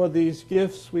 therefore, these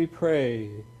gifts, we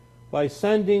pray, by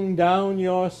sending down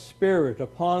your Spirit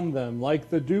upon them like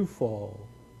the dewfall,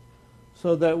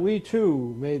 so that we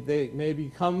too may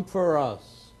become for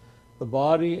us the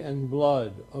body and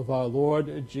blood of our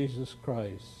Lord Jesus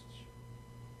Christ.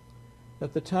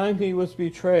 at the time he was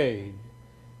betrayed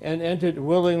and entered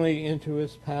willingly into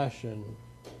his passion,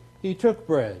 he took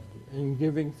bread and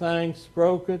giving thanks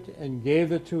broke it and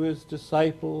gave it to his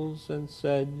disciples and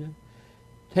said,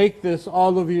 "Take this,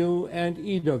 all of you, and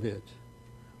eat of it,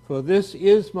 for this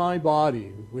is my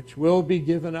body, which will be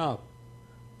given up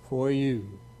for you."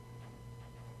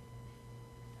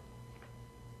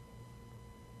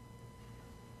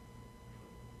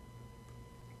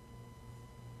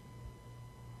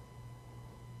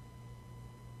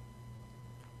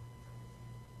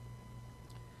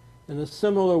 In a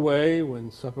similar way,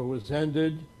 when supper was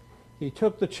ended, he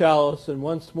took the chalice and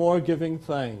once more giving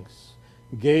thanks,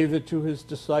 gave it to his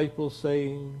disciples,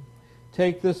 saying,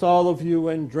 "Take this, all of you,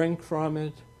 and drink from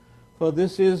it, for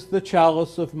this is the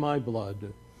chalice of my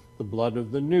blood, the blood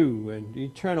of the new and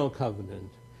eternal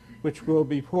covenant, which will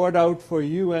be poured out for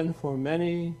you and for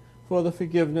many for the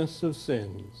forgiveness of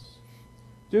sins.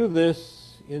 Do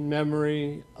this in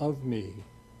memory of me."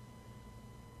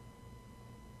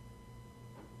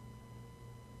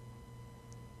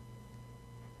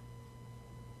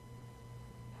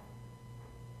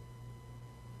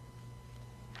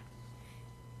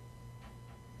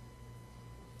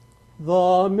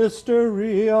 The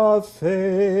mystery of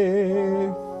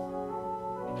faith.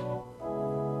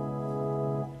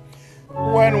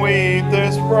 When we eat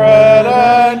this bread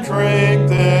and drink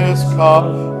this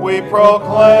cup, we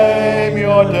proclaim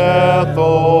your death,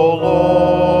 O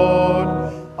Lord,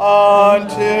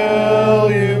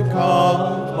 until you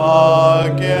come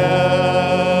again.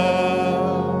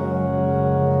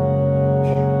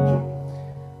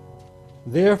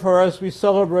 Therefore, as we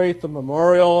celebrate the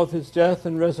memorial of his death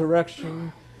and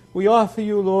resurrection, we offer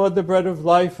you, Lord, the bread of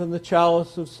life and the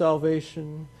chalice of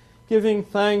salvation, giving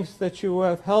thanks that you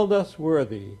have held us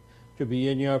worthy to be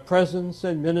in your presence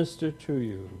and minister to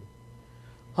you.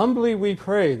 Humbly we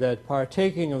pray that,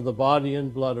 partaking of the body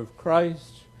and blood of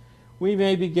Christ, we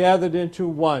may be gathered into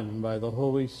one by the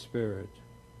Holy Spirit.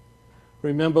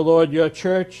 Remember, Lord, your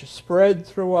church spread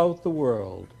throughout the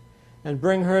world, and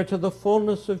bring her to the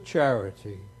fullness of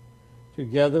charity,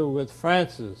 together with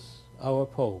Francis, our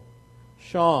Pope,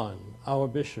 Sean, our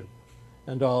Bishop,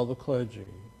 and all the clergy.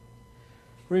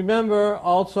 Remember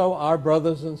also our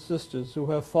brothers and sisters who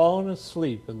have fallen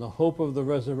asleep in the hope of the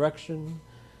resurrection,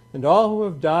 and all who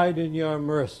have died in your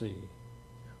mercy.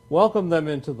 Welcome them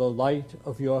into the light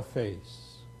of your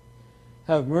face.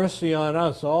 Have mercy on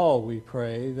us all, we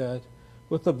pray, that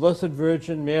with the Blessed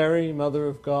Virgin Mary, Mother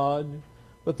of God,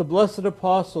 with the blessed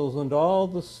apostles and all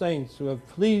the saints who have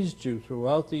pleased you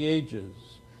throughout the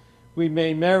ages, we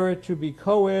may merit to be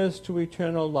co-heirs to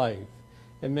eternal life,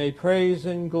 and may praise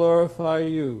and glorify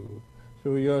you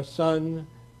through your Son,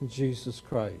 Jesus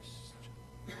Christ.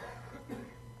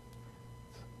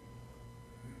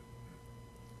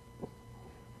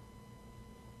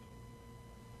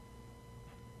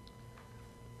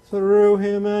 Through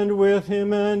him and with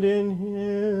him and in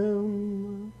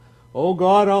him, O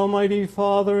God, Almighty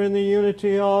Father, in the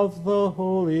unity of the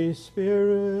Holy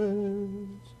Spirit,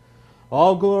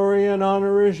 all glory and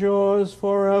honor is yours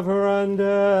forever and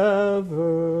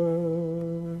ever.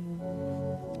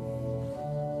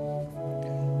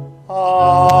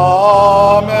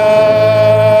 Amen,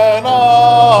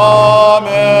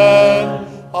 amen,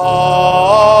 amen,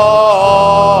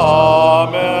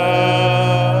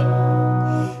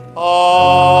 amen, amen,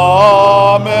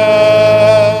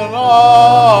 amen.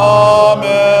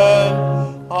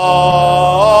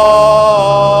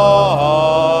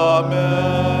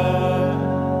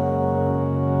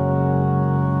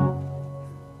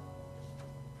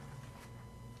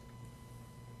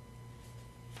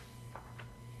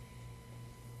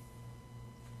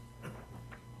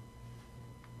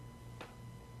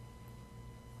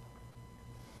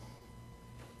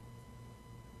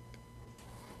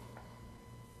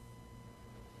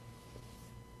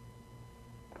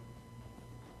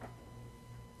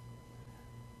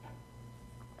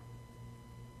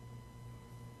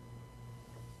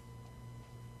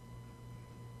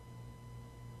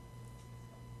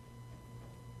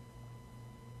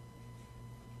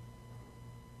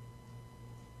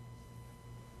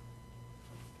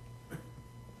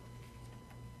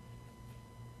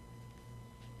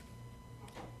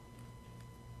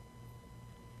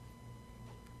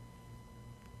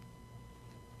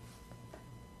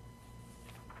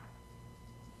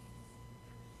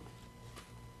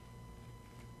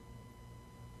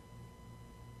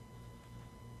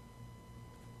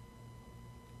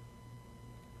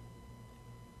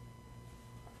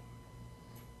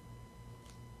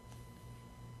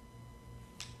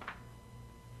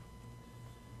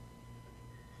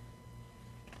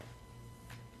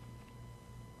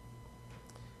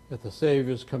 At the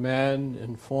Savior's command,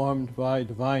 informed by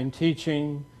divine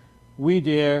teaching, we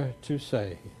dare to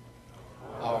say,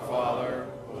 Our Father,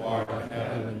 who art in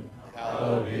heaven,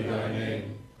 hallowed be thy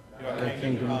name. Your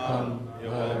kingdom come,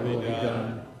 your will be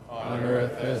done, on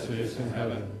earth as it is in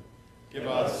heaven. Give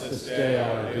us this day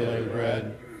our daily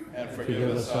bread, and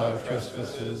forgive us our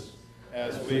trespasses,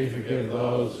 as we forgive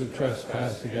those who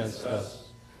trespass against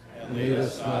us. And lead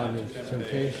us not into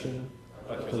temptation,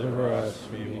 but deliver us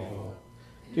from evil.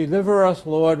 Deliver us,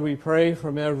 Lord, we pray,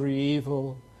 from every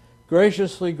evil.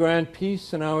 Graciously grant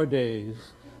peace in our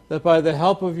days, that by the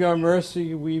help of your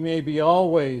mercy we may be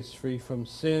always free from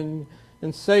sin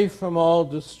and safe from all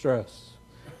distress,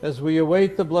 as we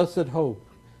await the blessed hope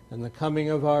and the coming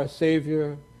of our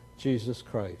Savior, Jesus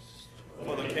Christ.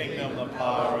 For the kingdom, the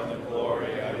power, and the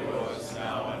glory are yours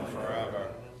now and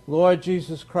forever. Lord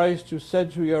Jesus Christ, who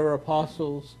said to your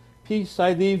apostles, "Peace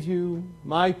I leave you,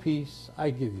 my peace I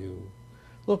give you,"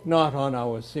 look not on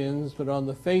our sins, but on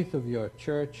the faith of your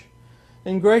church,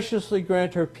 and graciously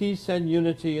grant her peace and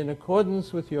unity in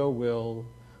accordance with your will,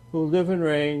 who live and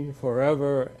reign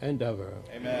forever and ever.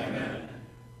 Amen.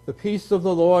 The peace of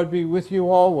the Lord be with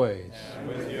you always. And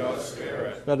with your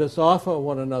spirit. Let us offer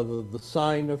one another the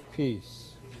sign of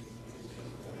peace.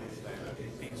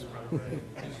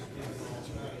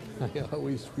 I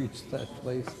always reach that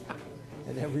place,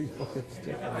 and every book it's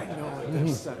different. I know.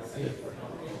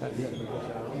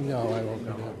 No, I won't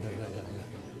go down. No.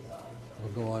 I'll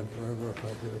go on forever if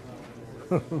I do.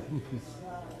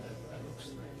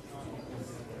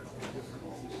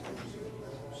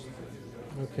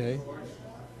 Okay.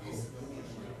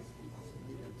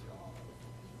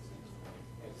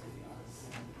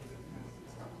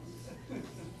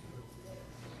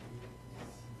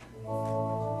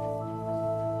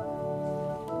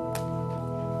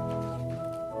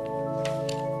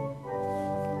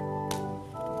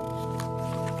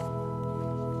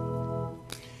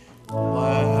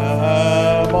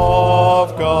 Lamb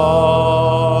of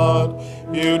God,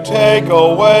 you take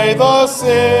away the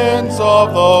sins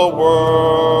of the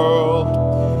world.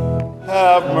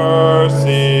 Have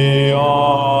mercy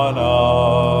on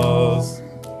us.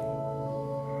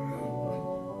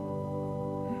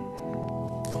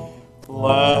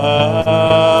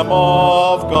 Lamb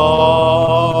of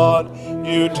God,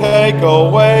 you take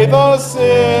away the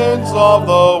sins of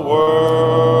the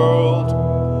world.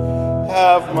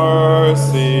 Have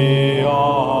mercy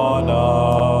on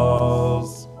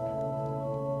us.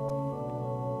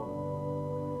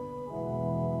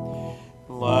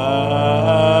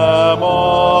 Lamb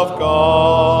of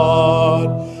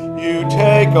God, you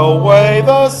take away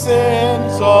the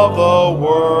sins of the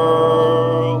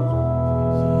world.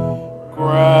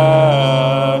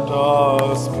 Grant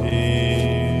us peace.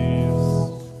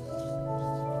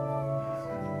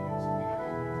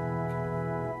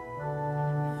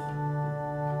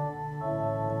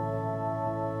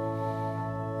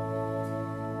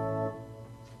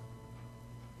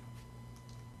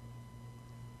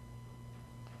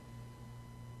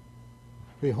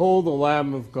 Behold the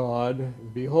Lamb of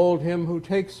God, behold him who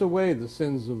takes away the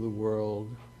sins of the world.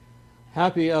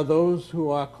 Happy are those who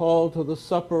are called to the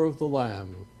supper of the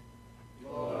Lamb.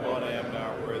 Lord, I am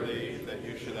not worthy that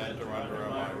you should enter under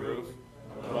my roof,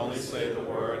 but only say the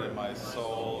word, and my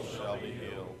soul shall be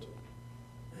healed.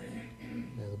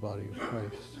 May the body of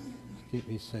Christ keep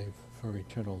me safe for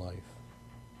eternal life.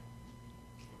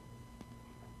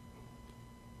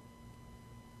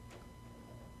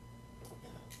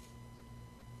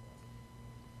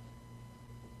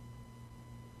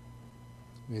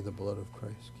 May the blood of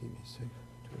Christ keep me safe to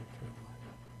eternal life.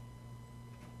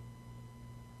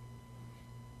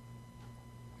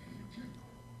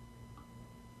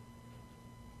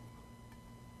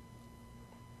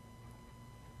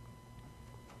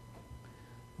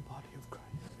 The body of Christ.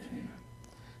 The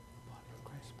body of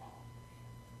Christ, Paul.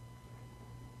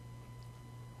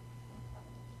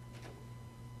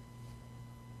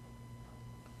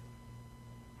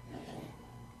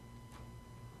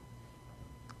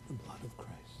 The blood of Christ.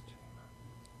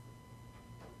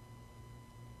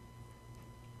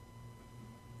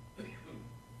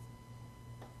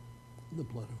 The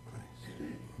blood of Christ.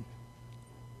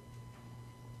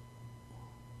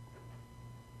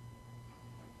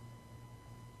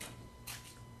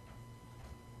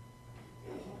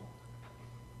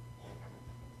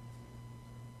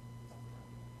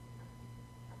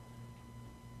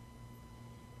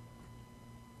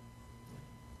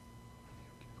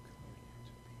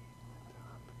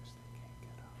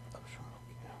 Oh, sure.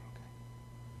 Yeah, okay.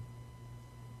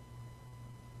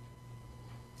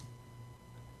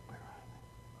 Where are they?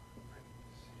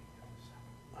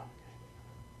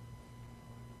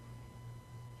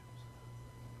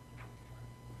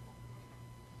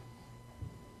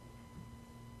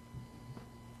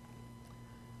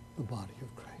 The body of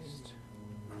Christ.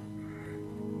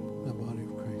 The body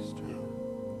of Christ.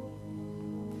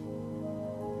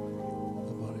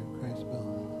 The body of Christ, Bill.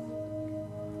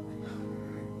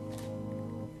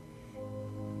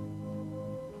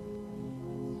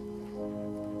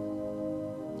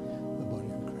 The body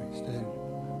of Christ, Ed.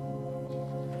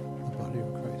 The body of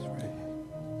Christ, Ray.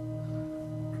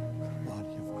 The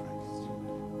body of Christ.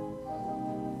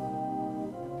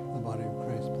 The body of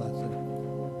Christ, Placid.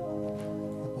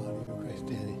 The body of Christ,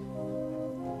 Danny.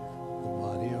 The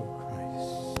body of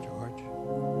Christ, George.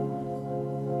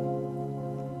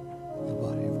 The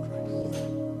body of Christ.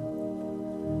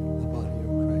 The body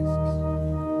of Christ.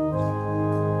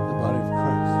 The body of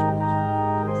Christ, George.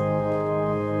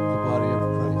 The body of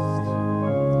Christ.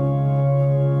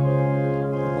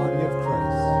 The body of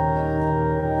Christ.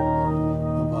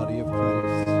 The body of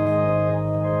Christ.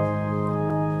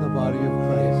 The body of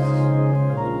Christ.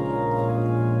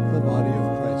 The body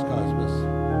of Christ, Cosmos.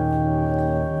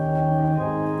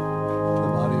 The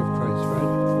body of Christ, Fred.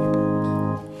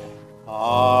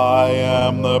 I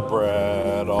am the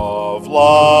bread of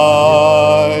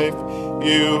life.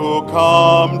 You who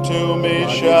come to me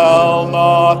shall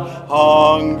not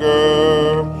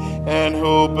hunger, and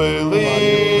who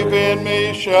believe in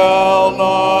me shall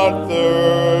not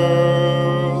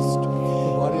thirst.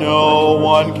 No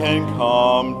one can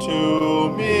come to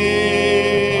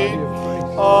me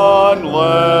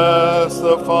unless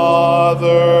the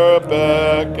Father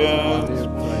beckons,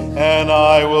 and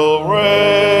I will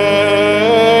raise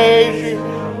you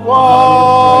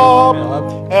up,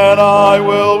 and I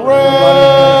will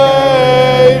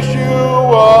raise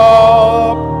you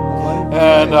up,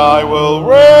 and I will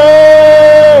raise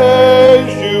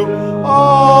you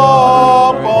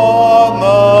up on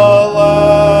the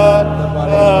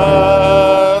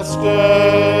last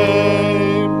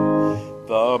day.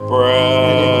 The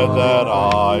bread that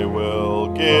I will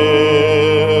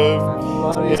give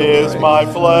is my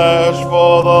flesh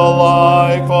for the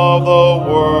life of the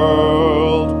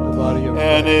world.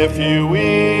 And if you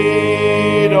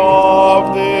eat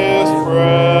of this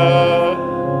bread,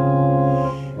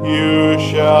 you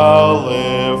shall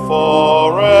live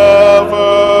forever.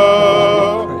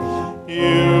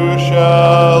 You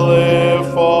shall live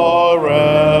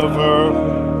forever.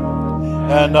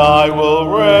 And I will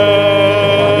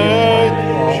raise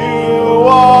you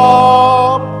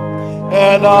up,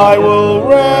 and I will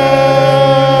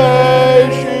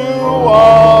raise you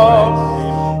up,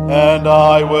 and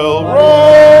I will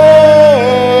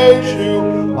raise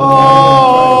you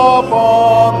up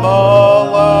on the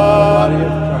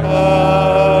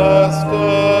last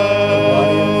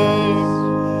day.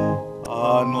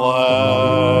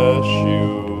 Unless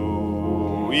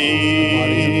you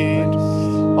eat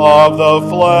of the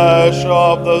flesh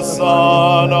of the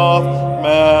Son of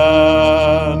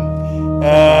Man,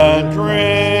 and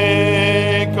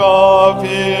drink of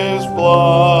his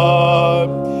blood,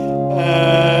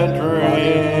 and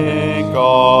drink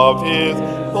of his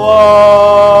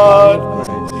blood,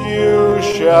 you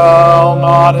shall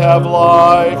not have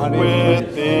life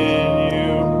within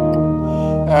you.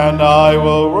 And I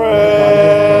will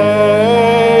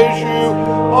raise you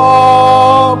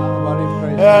up,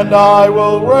 and I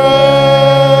will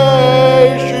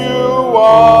raise you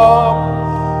up,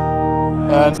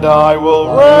 and I will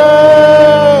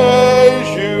raise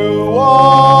you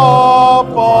up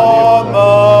on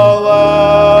the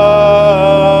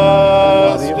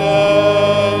last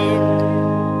day.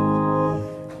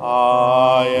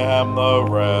 I am the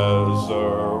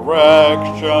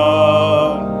resurrection.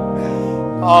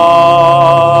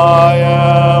 I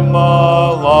am the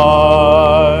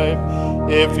life.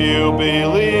 If you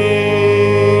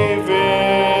believe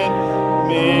in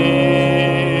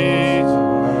me,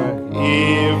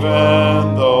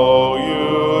 even though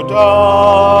you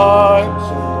die,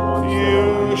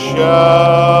 you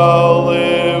shall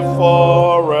live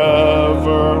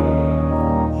forever.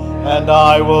 And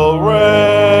I will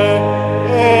raise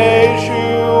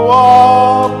you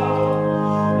up,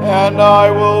 and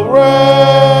I will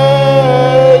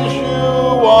raise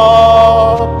you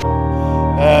up,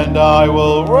 and I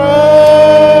will raise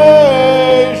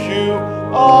you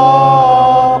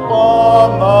up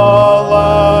on the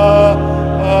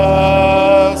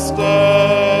last day.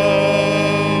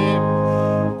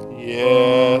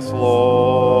 Yes,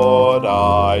 Lord,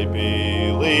 I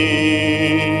believe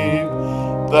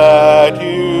that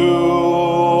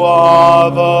you are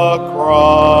the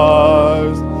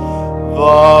Christ,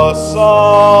 the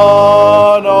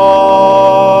Son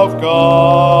of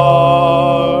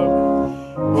God,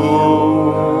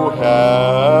 who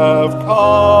have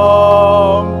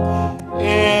come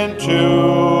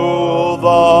into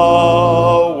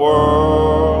the world.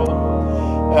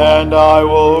 I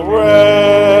will raise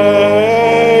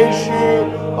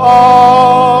you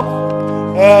up,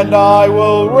 and I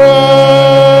will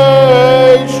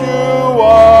raise you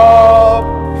up,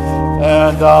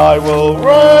 and I will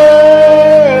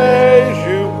raise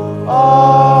you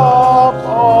up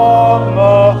on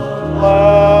the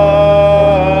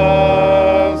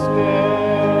last day.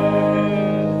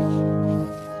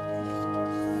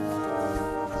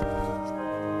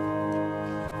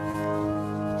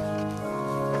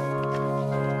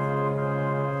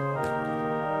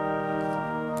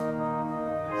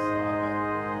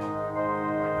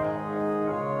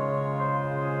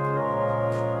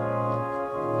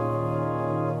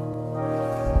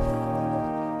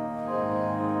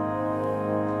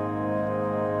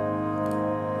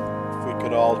 If we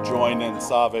could all join in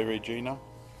Salve Regina.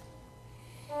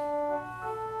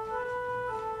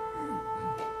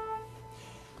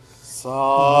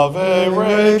 Salve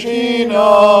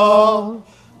Regina,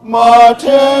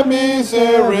 Mater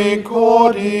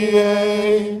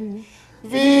Misericordiae,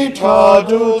 vita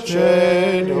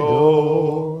dulcedo,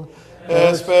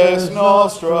 espes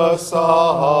nostra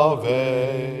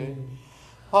salve.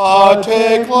 A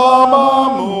te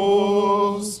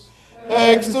clamamus,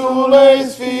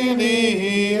 exules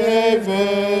filii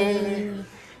Eve,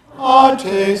 a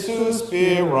te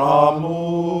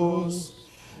suspiramus,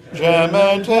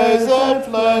 gementes et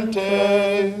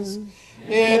flentes,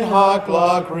 in hac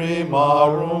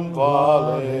lacrimarum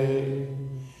vale.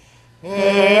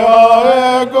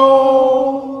 Ea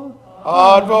ergo,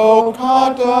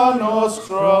 advocata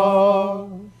nostra,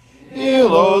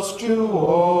 illos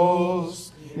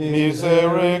tuos,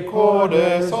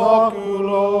 misericordes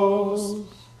oculos,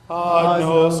 ad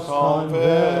nos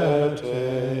converte.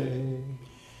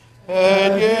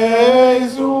 Et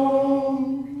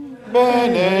Jesum,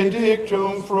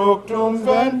 benedictum fructum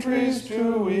ventris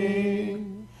tui,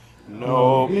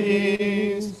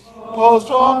 nobis post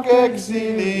hoc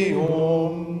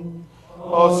exilium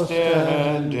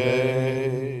ostende.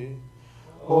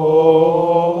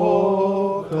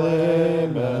 O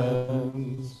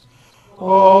clemens,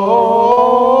 O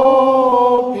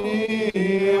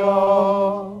pia,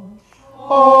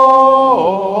 O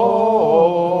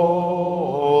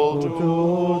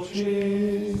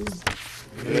dulcis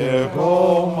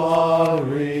Virgo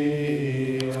Maria.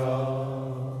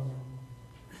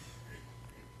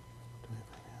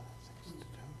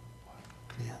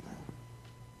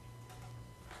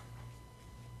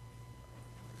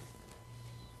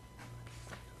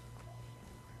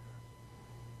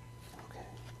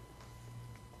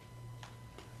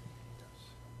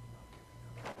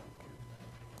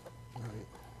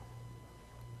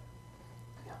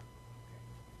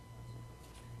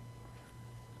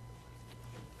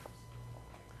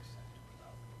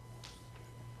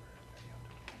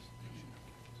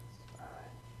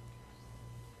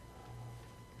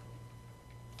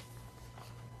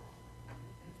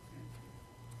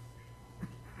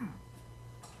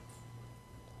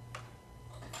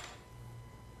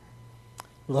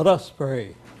 Let us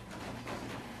pray.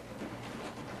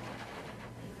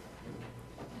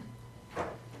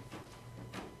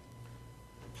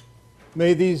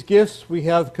 May these gifts we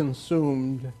have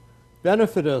consumed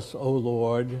benefit us, O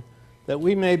Lord, that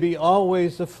we may be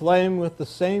always aflame with the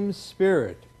same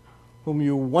Spirit, whom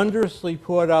you wondrously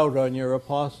poured out on your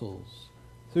apostles,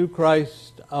 through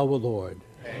Christ our Lord.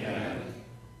 Amen.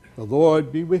 The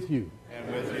Lord be with you. And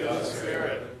with your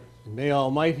spirit. And may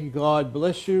Almighty God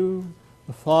bless you,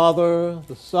 the Father,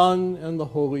 the Son, and the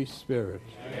Holy Spirit.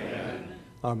 Amen.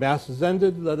 Our Mass is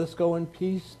ended. Let us go in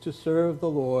peace to serve the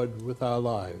Lord with our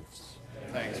lives.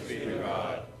 Thanks be to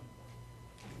God.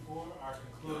 For our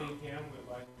concluding hymn, we'd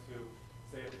like to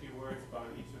say a few words about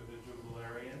each of the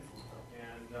Jubilarians,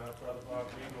 and Brother Bob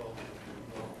Green will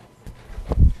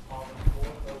call them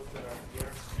forth, those that are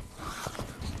here.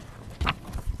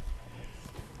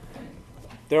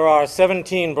 There are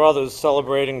 17 brothers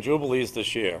celebrating Jubilees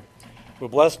this year. We're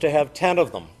blessed to have 10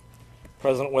 of them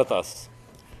present with us.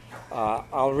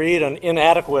 I'll read an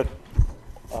inadequate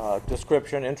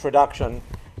introduction,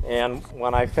 and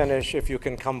when I finish, if you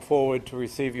can come forward to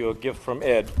receive your gift from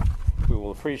Ed, we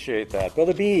will appreciate that.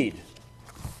 Brother Bede.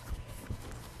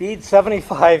 Bede,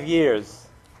 75 years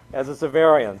as a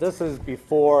Xaverian. This is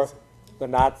before the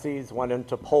Nazis went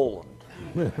into Poland.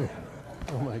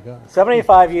 Oh my God.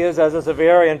 75 years as a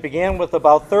Xaverian began with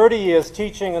about 30 years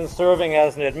teaching and serving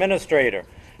as an administrator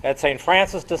at St.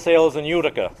 Francis de Sales in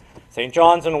Utica, St.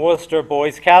 John's in Worcester,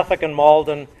 Boys Catholic in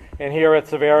Malden, and here at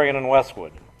Xaverian in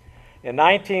Westwood. In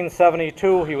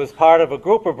 1972, he was part of a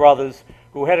group of brothers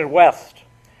who headed west,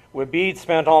 where Bede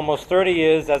spent almost 30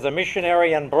 years as a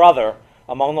missionary and brother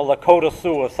among the Lakota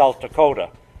Sioux of South Dakota.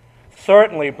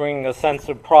 certainly bringing a sense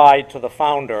of pride to the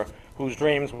founder whose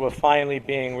dreams were finally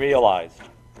being realized.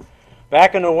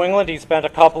 Back in New England, he spent a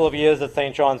couple of years at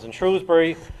St. John's in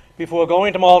Shrewsbury before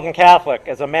going to Malden Catholic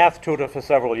as a math tutor for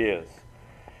several years.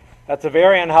 At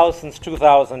Xaverian House since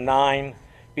 2009,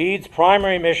 Bede's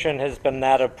primary mission has been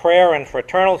that of prayer and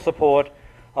fraternal support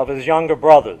of his younger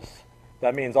brothers.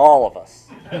 That means all of us.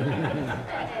 You're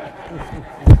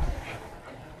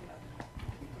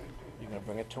going to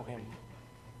bring it to him?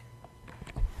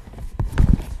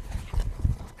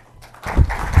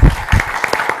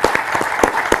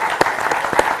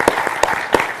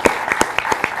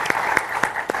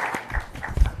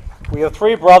 We have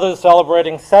three brothers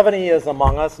celebrating 70 years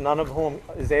among us, none of whom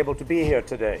is able to be here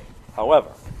today. However,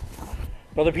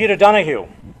 Brother Peter Donahue.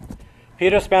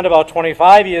 Peter spent about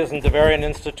 25 years in Xaverian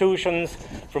institutions,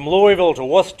 from Louisville to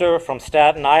Worcester, from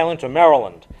Staten Island to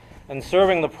Maryland, and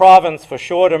serving the province for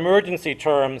short emergency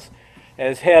terms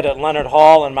as head at Leonard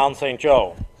Hall and Mount St.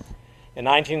 Joe. In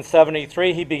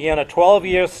 1973, he began a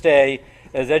 12-year stay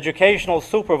as educational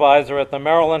supervisor at the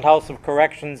Maryland House of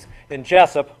Corrections in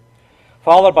Jessup,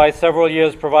 followed by several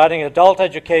years providing adult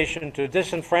education to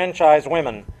disenfranchised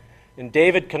women in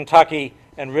David, Kentucky,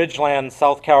 and Ridgeland,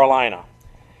 South Carolina.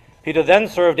 Peter then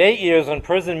served 8 years in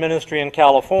prison ministry in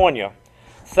California,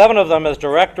 7 of them as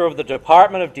director of the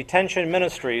Department of Detention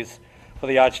Ministries for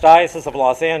the Archdiocese of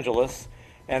Los Angeles,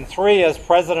 and 3 as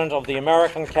president of the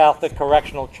American Catholic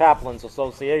Correctional Chaplains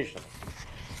Association.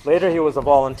 Later, he was a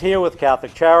volunteer with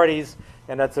Catholic Charities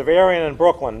and at Xaverian in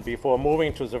Brooklyn before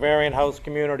moving to Xaverian House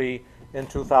Community in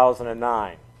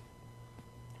 2009.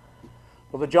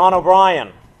 Brother John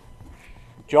O'Brien.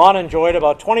 John enjoyed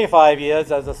about 25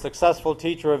 years as a successful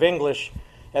teacher of English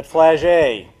at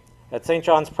Flagey, at St.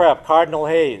 John's Prep, Cardinal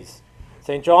Hayes,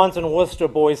 St. John's in Worcester,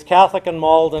 Boys Catholic in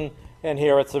Malden, and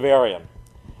here at Xaverian.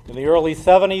 In the early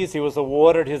 70s, he was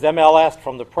awarded his MLS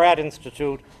from the Pratt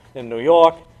Institute in New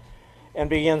York and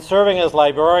began serving as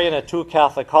librarian at 2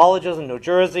 Catholic colleges in New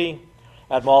Jersey,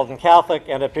 at Malden Catholic,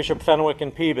 and at Bishop Fenwick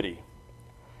in Peabody.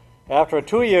 After a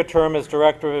 2-year term as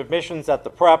director of admissions at the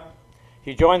Prep,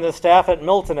 he joined the staff at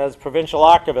Milton as provincial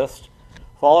archivist,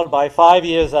 followed by 5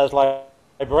 years as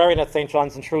librarian at St.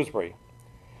 John's in Shrewsbury.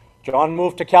 John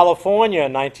moved to California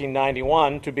in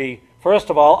 1991 to be, first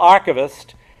of all,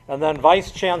 archivist and then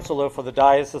vice chancellor for the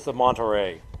Diocese of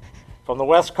Monterey. From the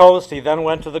West Coast, he then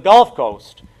went to the Gulf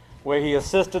Coast, where he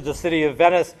assisted the City of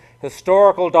Venice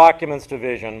Historical Documents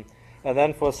Division, and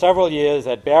then for several years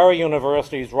at Barry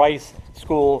University's Rice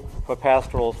School for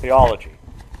Pastoral Theology.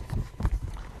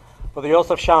 Brother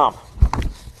Joseph Champ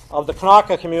of the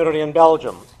Knocke community in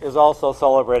Belgium is also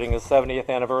celebrating his 70th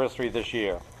anniversary this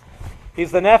year.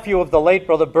 He's the nephew of the late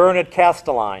Brother Bernard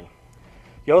Castelline.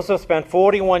 Joseph spent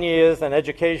 41 years in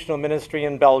educational ministry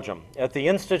in Belgium, at the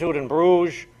Institute in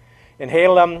Bruges, in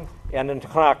Haarlem, and in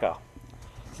Knocke.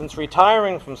 Since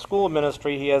retiring from school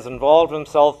ministry, he has involved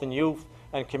himself in youth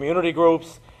and community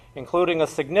groups, including a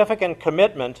significant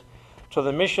commitment to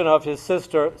the mission of his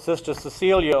sister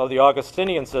Cecilia of the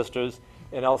Augustinian Sisters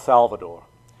in El Salvador.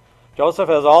 Joseph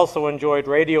has also enjoyed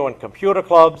radio and computer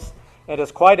clubs and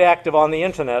is quite active on the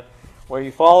internet, where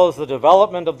he follows the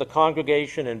development of the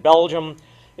congregation in Belgium,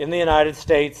 in the United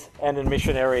States, and in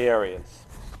missionary areas.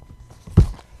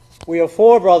 We have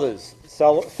 4 brothers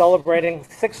celebrating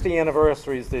 60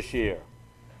 anniversaries this year.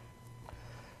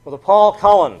 Brother Paul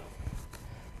Cullen.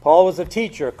 Paul was a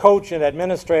teacher, coach, and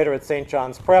administrator at St.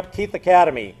 John's Prep, Keith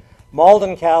Academy,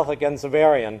 Malden Catholic, and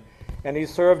Xaverian, and he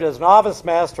served as novice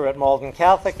master at Malden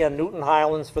Catholic and Newton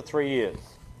Highlands for 3 years.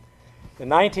 In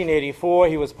 1984,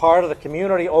 he was part of the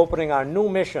community opening our new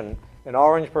mission in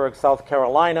Orangeburg, South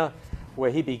Carolina, where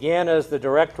he began as the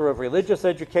director of religious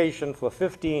education for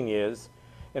 15 years,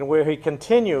 and where he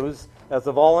continues as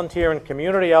a volunteer in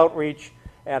community outreach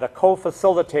and a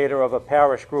co-facilitator of a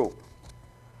parish group.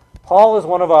 Paul is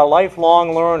one of our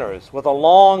lifelong learners with a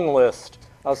long list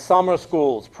of summer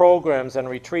schools, programs, and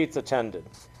retreats attended.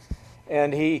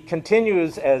 And he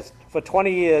continues for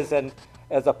 20 years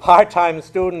as a part-time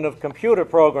student of computer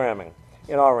programming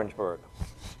in Orangeburg.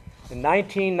 In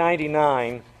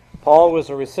 1999, Paul was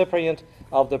a recipient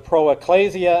of the Pro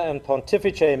Ecclesia and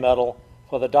Pontifice Medal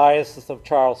for the Diocese of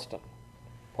Charleston.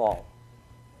 Paul.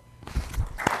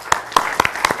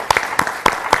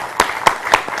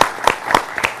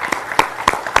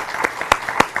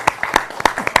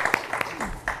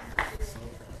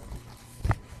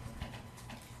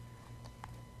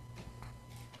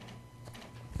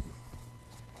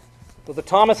 Brother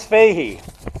Thomas Fahey.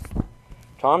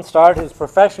 Tom started his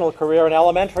professional career in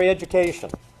elementary education,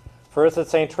 first at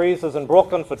St. Teresa's in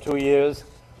Brooklyn for 2 years,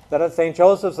 then at St.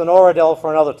 Joseph's in Oradell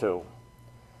for another 2.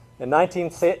 In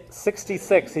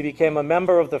 1966, he became a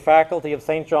member of the faculty of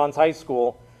St. John's High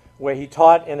School, where he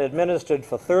taught and administered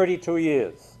for 32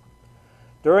 years.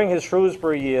 During his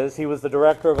Shrewsbury years, he was the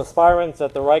director of aspirants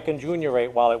at the Riken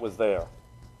Juniorate while it was there.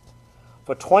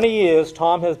 For 20 years,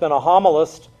 Tom has been a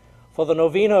homilist for the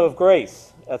Novena of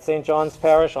Grace at St. John's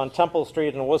Parish on Temple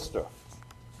Street in Worcester.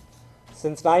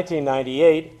 Since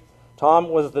 1998, Tom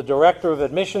was the director of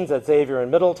admissions at Xaverian in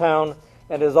Middletown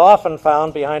and is often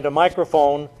found behind a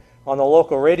microphone on the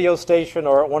local radio station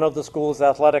or at one of the school's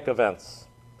athletic events.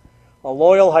 A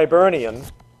loyal Hibernian,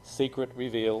 secret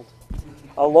revealed,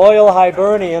 a loyal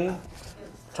Hibernian,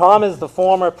 Tom is the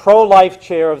former pro-life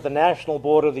chair of the National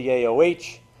Board of the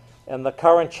AOH and the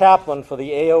current chaplain for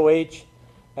the AOH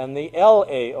and the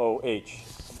LAOH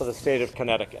for the state of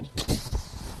Connecticut.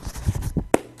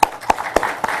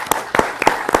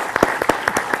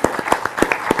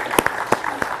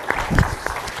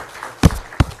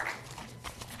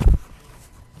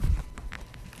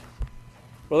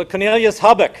 Brother Cornelius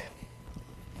Hubbock.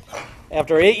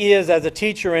 After 8 years as a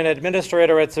teacher and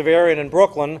administrator at Xaverian in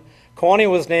Brooklyn, Corny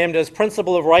was named as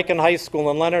principal of Riken High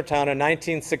School in Leonardtown in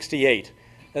 1968,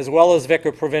 as well as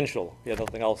vicar provincial. He had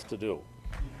nothing else to do.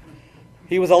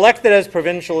 He was elected as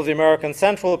provincial of the American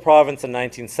Central Province in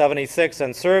 1976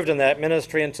 and served in that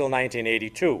ministry until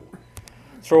 1982.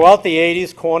 Throughout the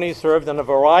 80s, Corny served in a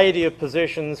variety of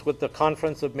positions with the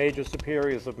Conference of Major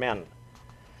Superiors of Men.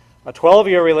 A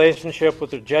 12-year relationship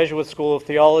with the Jesuit School of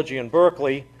Theology in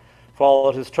Berkeley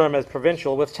followed his term as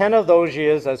provincial, with 10 of those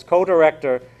years as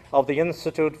co-director of the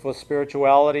Institute for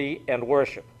Spirituality and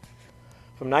Worship.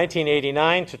 From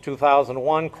 1989 to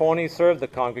 2001, Corny served the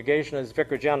congregation as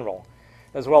Vicar General,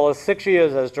 as well as 6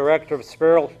 years as Director of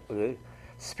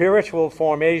Spiritual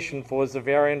Formation for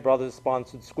Xaverian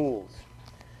Brothers-sponsored schools.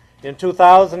 In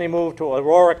 2000, he moved to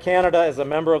Aurora, Canada as a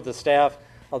member of the staff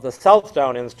of the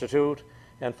Southdown Institute,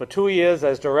 and for 2 years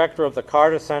as Director of the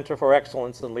Carter Center for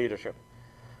Excellence in Leadership.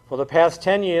 For the past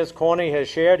 10 years, Corny has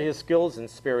shared his skills in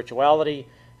spirituality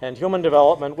and human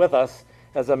development with us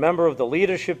as a member of the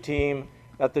leadership team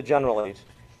at the Generalate,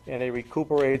 and he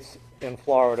recuperates in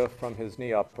Florida from his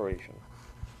knee operation.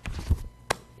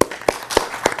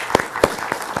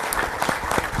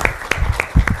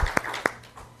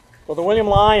 For the William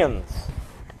Lyons,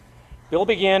 Bill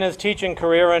began his teaching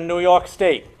career in New York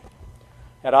State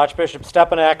at Archbishop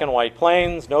Stepanak in White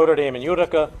Plains, Notre Dame in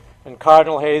Utica, and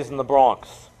Cardinal Hayes in the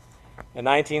Bronx. In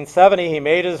 1970, he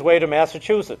made his way to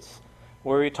Massachusetts,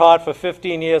 where he taught for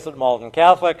 15 years at Malden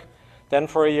Catholic, then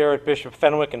for a year at Bishop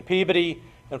Fenwick in Peabody,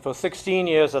 and for 16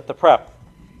 years at the Prep.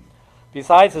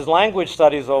 Besides his language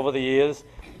studies over the years,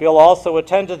 Bill also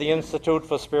attended the Institute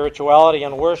for Spirituality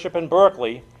and Worship in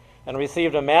Berkeley and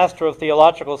received a Master of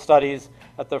Theological Studies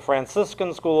at the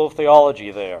Franciscan School of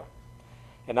Theology there.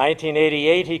 In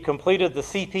 1988, he completed the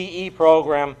CPE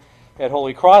program at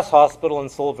Holy Cross Hospital in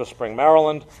Silver Spring,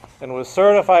 Maryland, and was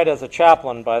certified as a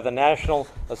chaplain by the National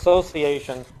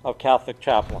Association of Catholic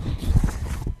Chaplains.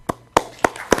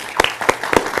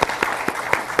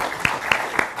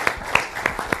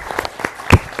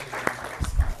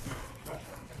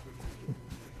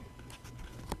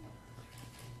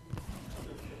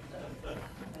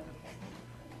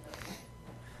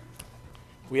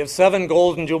 We have 7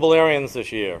 Golden Jubilarians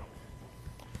this year.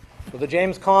 For the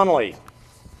James Connolly,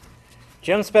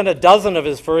 Jim spent a dozen of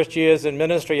his first years in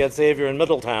ministry at Xavier in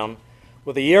Middletown,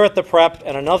 with a year at the Prep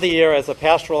and another year as a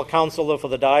pastoral counselor for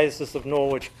the Diocese of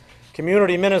Norwich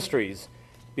Community Ministries,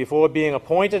 before being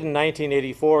appointed in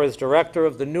 1984 as director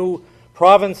of the new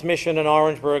Province Mission in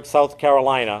Orangeburg, South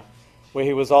Carolina, where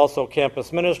he was also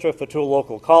campus minister for 2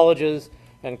 local colleges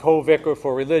and co-vicar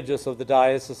for religious of the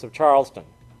Diocese of Charleston.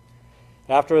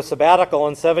 After a sabbatical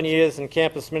and 7 years in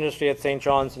campus ministry at St.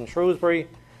 John's in Shrewsbury,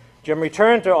 Jim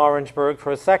returned to Orangeburg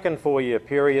for a second 4-year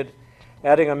period,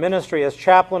 adding a ministry as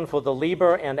chaplain for the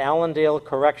Lieber and Allendale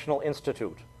Correctional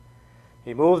Institute.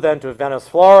 He moved then to Venice,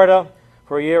 Florida,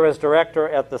 for a year as director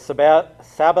at the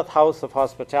Sabbath House of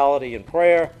Hospitality and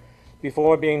Prayer,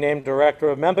 before being named director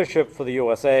of membership for the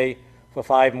USA for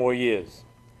 5 more years.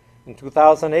 In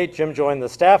 2008, Jim joined the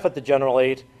staff at the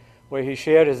Generalate, where he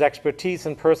shared his expertise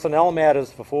in personnel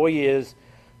matters for 4 years,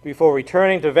 before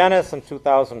returning to Venice in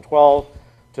 2012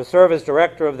 to serve as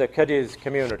director of the Cadiz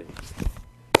community.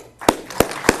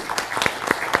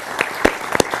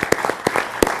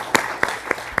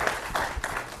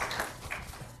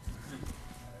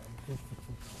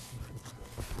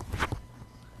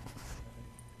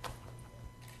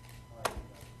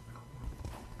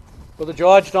 For the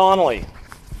George Donnelly,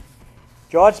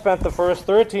 George spent the first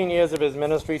 13 years of his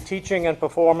ministry teaching and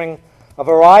performing a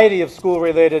variety of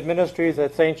school-related ministries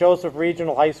at St. Joseph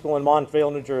Regional High School in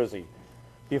Montvale, New Jersey,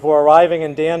 before arriving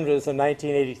in Danvers in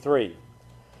 1983.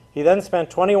 He then spent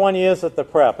 21 years at the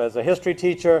Prep as a history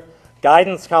teacher,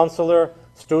 guidance counselor,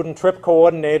 student trip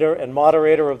coordinator, and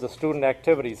moderator of the Student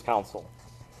Activities Council.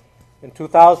 In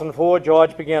 2004,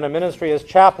 George began a ministry as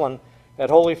chaplain at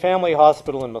Holy Family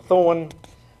Hospital in Methuen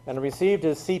and received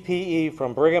his CPE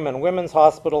from Brigham and Women's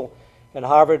Hospital and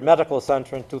Harvard Medical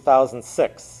Center in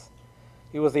 2006.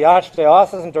 He was the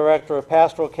Archdiocesan Director of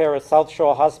Pastoral Care at South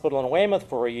Shore Hospital in Weymouth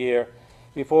for a year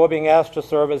before being asked to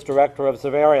serve as Director of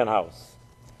Xaverian House.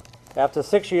 After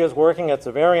 6 years working at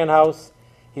Xaverian House,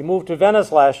 he moved to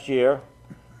Venice last year,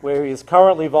 where he is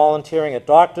currently volunteering at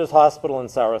Doctors Hospital in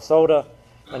Sarasota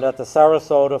and at the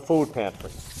Sarasota Food Pantry.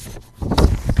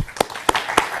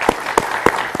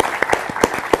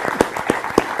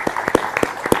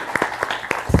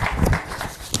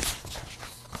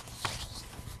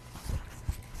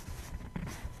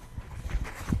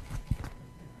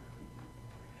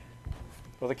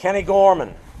 For the Kenny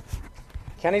Gorman.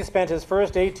 Kenny spent his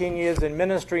first 18 years in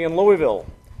ministry in Louisville,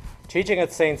 teaching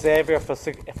at St. Xavier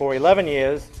for 11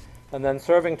 years, and then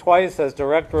serving twice as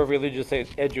Director of Religious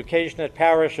Education at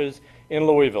parishes in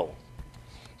Louisville.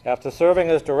 After serving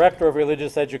as Director of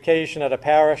Religious Education at a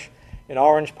parish in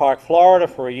Orange Park, Florida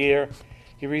for a year,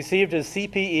 he received his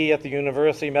CPE at the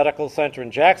University Medical Center in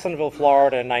Jacksonville,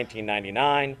 Florida in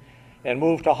 1999, and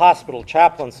moved to hospital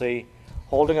chaplaincy,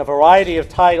 holding a variety of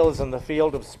titles in the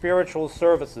field of spiritual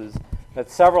services at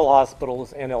several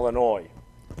hospitals in Illinois.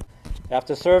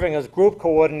 After serving as group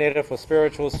coordinator for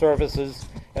spiritual services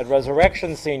at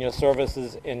Resurrection Senior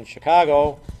Services in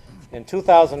Chicago, in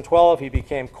 2012 he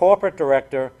became corporate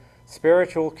director,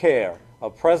 spiritual care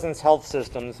of Presence Health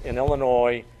Systems in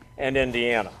Illinois and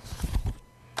Indiana.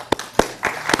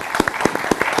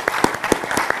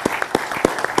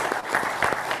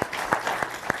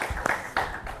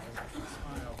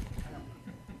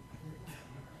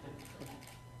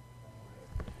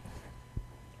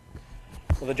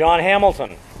 For the John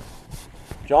Hamilton.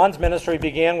 John's ministry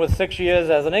began with 6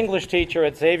 years as an English teacher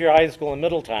at Xavier High School in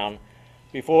Middletown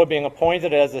before being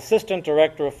appointed as Assistant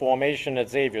Director of Formation at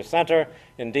Xavier Center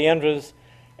in Danvers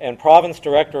and Province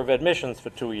Director of Admissions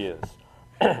for 2 years.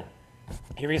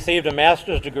 He received a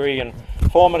master's degree in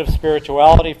formative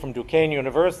spirituality from Duquesne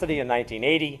University in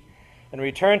 1980 and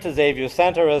returned to Xavier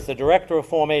Center as the Director of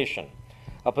Formation,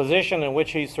 a position in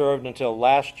which he served until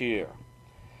last year.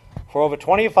 For over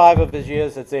 25 of his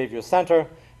years at Xavier Center,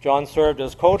 John served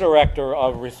as co-director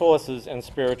of Resources and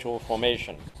Spiritual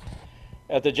Formation.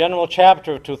 At the General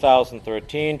Chapter of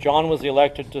 2013, John was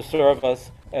elected to serve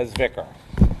us as vicar.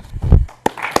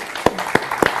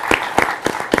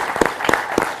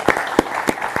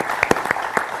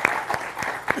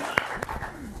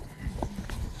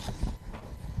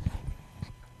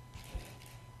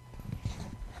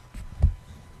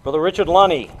 Brother Richard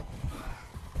Lunny.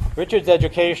 Richard's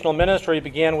educational ministry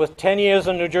began with 10 years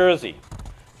in New Jersey,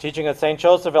 teaching at St.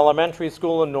 Joseph Elementary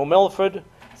School in New Milford,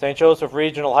 St. Joseph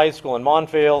Regional High School in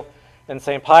Montvale, and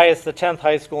St. Pius X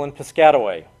High School in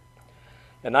Piscataway.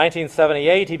 In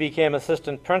 1978, he became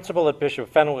assistant principal at Bishop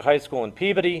Fenwick High School in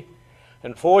Peabody,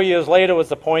 and 4 years later was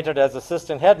appointed as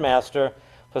assistant headmaster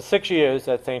for 6 years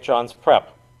at St. John's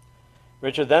Prep.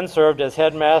 Richard then served as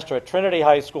headmaster at Trinity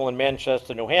High School in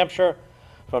Manchester, New Hampshire,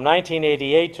 from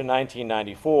 1988 to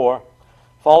 1994,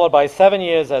 followed by 7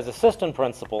 years as assistant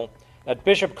principal at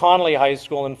Bishop Connolly High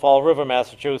School in Fall River,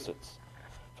 Massachusetts.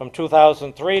 From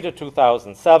 2003 to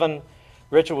 2007,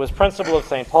 Richard was principal of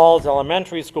St. Paul's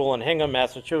Elementary School in Hingham,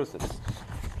 Massachusetts.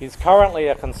 He's currently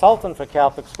a consultant for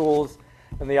Catholic schools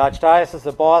in the Archdiocese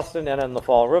of Boston and in the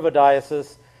Fall River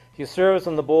Diocese. He serves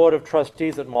on the Board of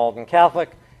Trustees at Malden Catholic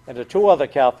and at 2 other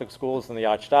Catholic schools in the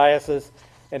Archdiocese,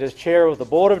 and is chair of the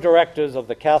Board of Directors of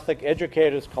the Catholic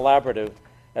Educators Collaborative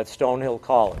at Stonehill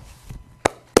College.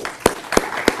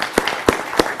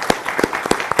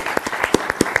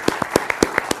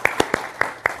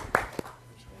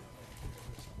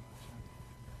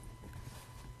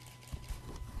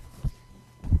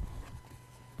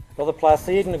 Brother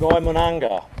Placide Ngoy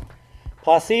Munanga.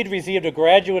 Placide received a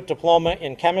graduate diploma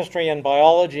in chemistry and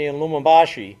biology in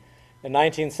Lumumbashi in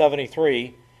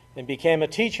 1973 and became a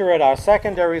teacher at our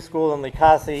secondary school in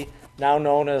Likasi, now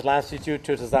known as l'Institut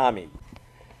Tutazami.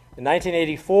 In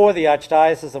 1984, the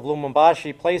Archdiocese of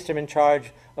Lumumbashi placed him in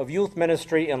charge of youth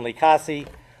ministry in Likasi,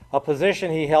 a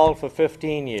position he held for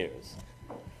 15 years.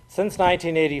 Since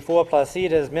 1984,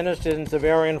 Placide has ministered in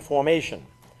Xaverian formation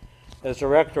as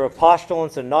director of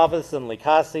postulants and novices in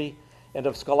Likasi and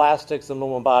of scholastics in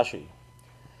Lumumbashi.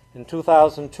 In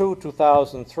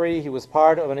 2002-2003, he was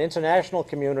part of an international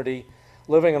community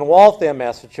living in Waltham,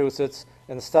 Massachusetts,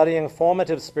 and studying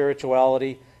formative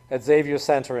spirituality at Xavier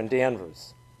Center in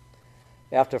Danvers.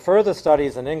 After further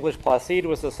studies in English, Placide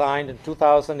was assigned in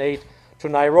 2008 to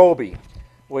Nairobi,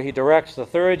 where he directs the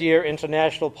third-year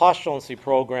international postulancy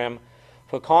program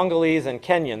for Congolese and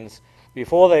Kenyans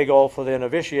before they go for their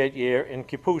novitiate year in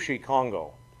Kipushi,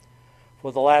 Congo.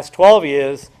 For the last 12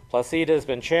 years, Placide has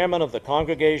been chairman of the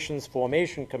Congregation's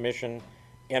Formation Commission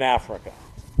in Africa.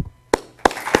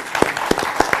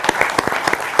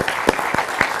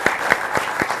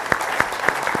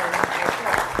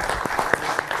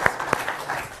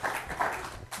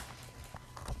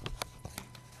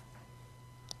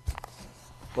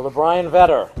 Brother Brian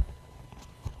Vetter.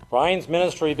 Brian's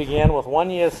ministry began with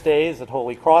one-year stays at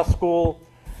Holy Cross School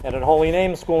and at Holy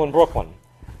Name School in Brooklyn,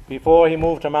 before he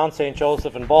moved to Mount St.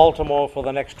 Joseph in Baltimore for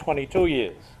the next 22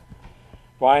 years.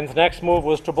 Brian's next move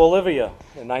was to Bolivia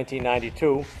in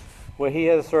 1992, where he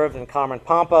has served in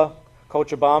Pampa,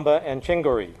 Cochabamba, and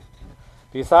Chinguri.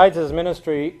 Besides his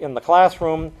ministry in the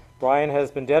classroom, Brian has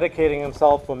been dedicating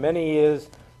himself for many years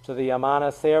to the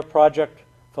Amana Ser Project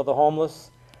for the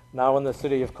homeless, now in the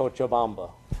city of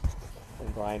Cochabamba.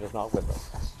 And Brian is not with us.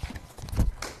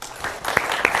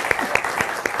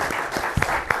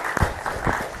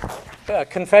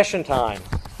 Confession time.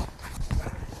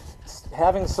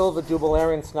 Having Silver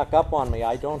Jubilarian snuck up on me,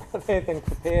 I don't have anything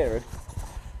prepared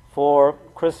for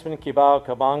Crispin Kibao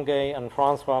Kabange and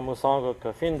Francois Musongo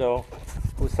Kafindo,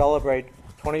 who celebrate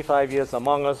 25 years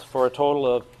among us for a total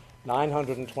of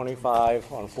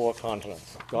 925 on 4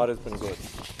 continents. God has been good.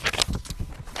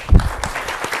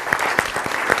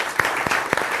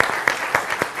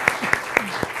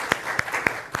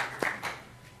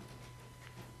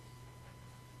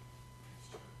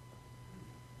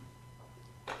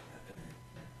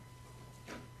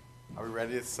 Are we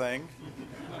ready to sing?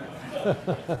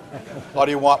 Or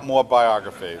do you want more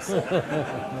biographies?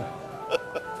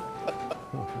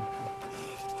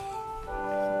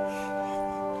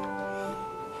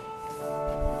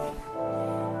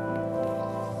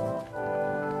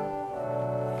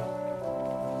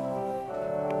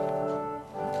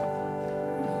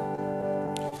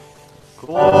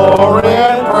 Glory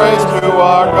and praise to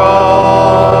our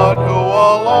God, who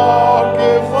alone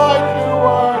gives light to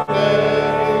our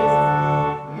days.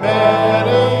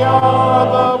 Many are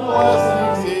the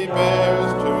blessings he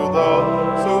bears to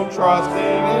those who trust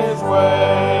in his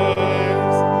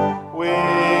ways. We,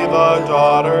 the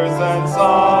daughters and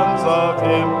sons of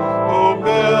him who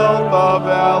built the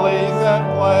valleys and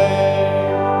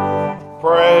plains,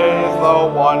 praise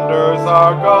the wonders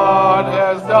our God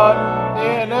has done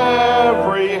in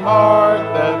every heart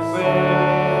that sings.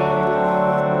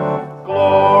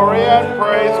 Glory and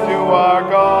praise to our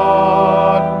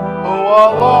God, who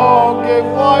alone gives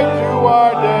light to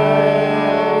our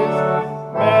days.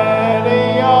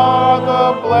 Many are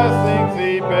the blessings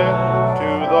he bears to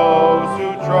those who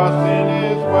trust in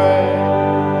his way.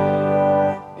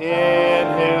 In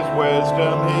his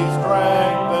wisdom he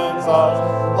strengthens us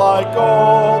like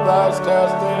gold that's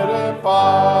tested in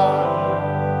fire.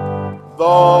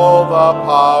 Though the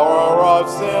power of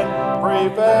sin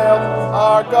prevails,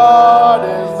 our God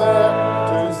is there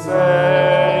to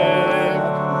save.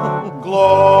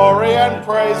 Glory and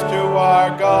praise to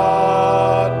our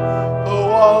God, who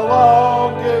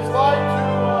alone gives light to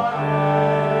our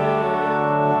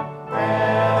days.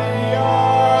 Many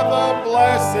are the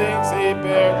blessings he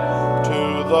bears to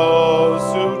those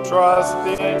who trust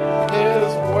in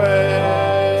his ways.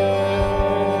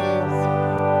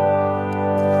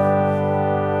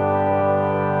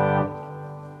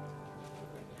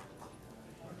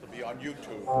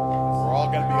 YouTube. We're all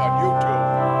going to be on YouTube.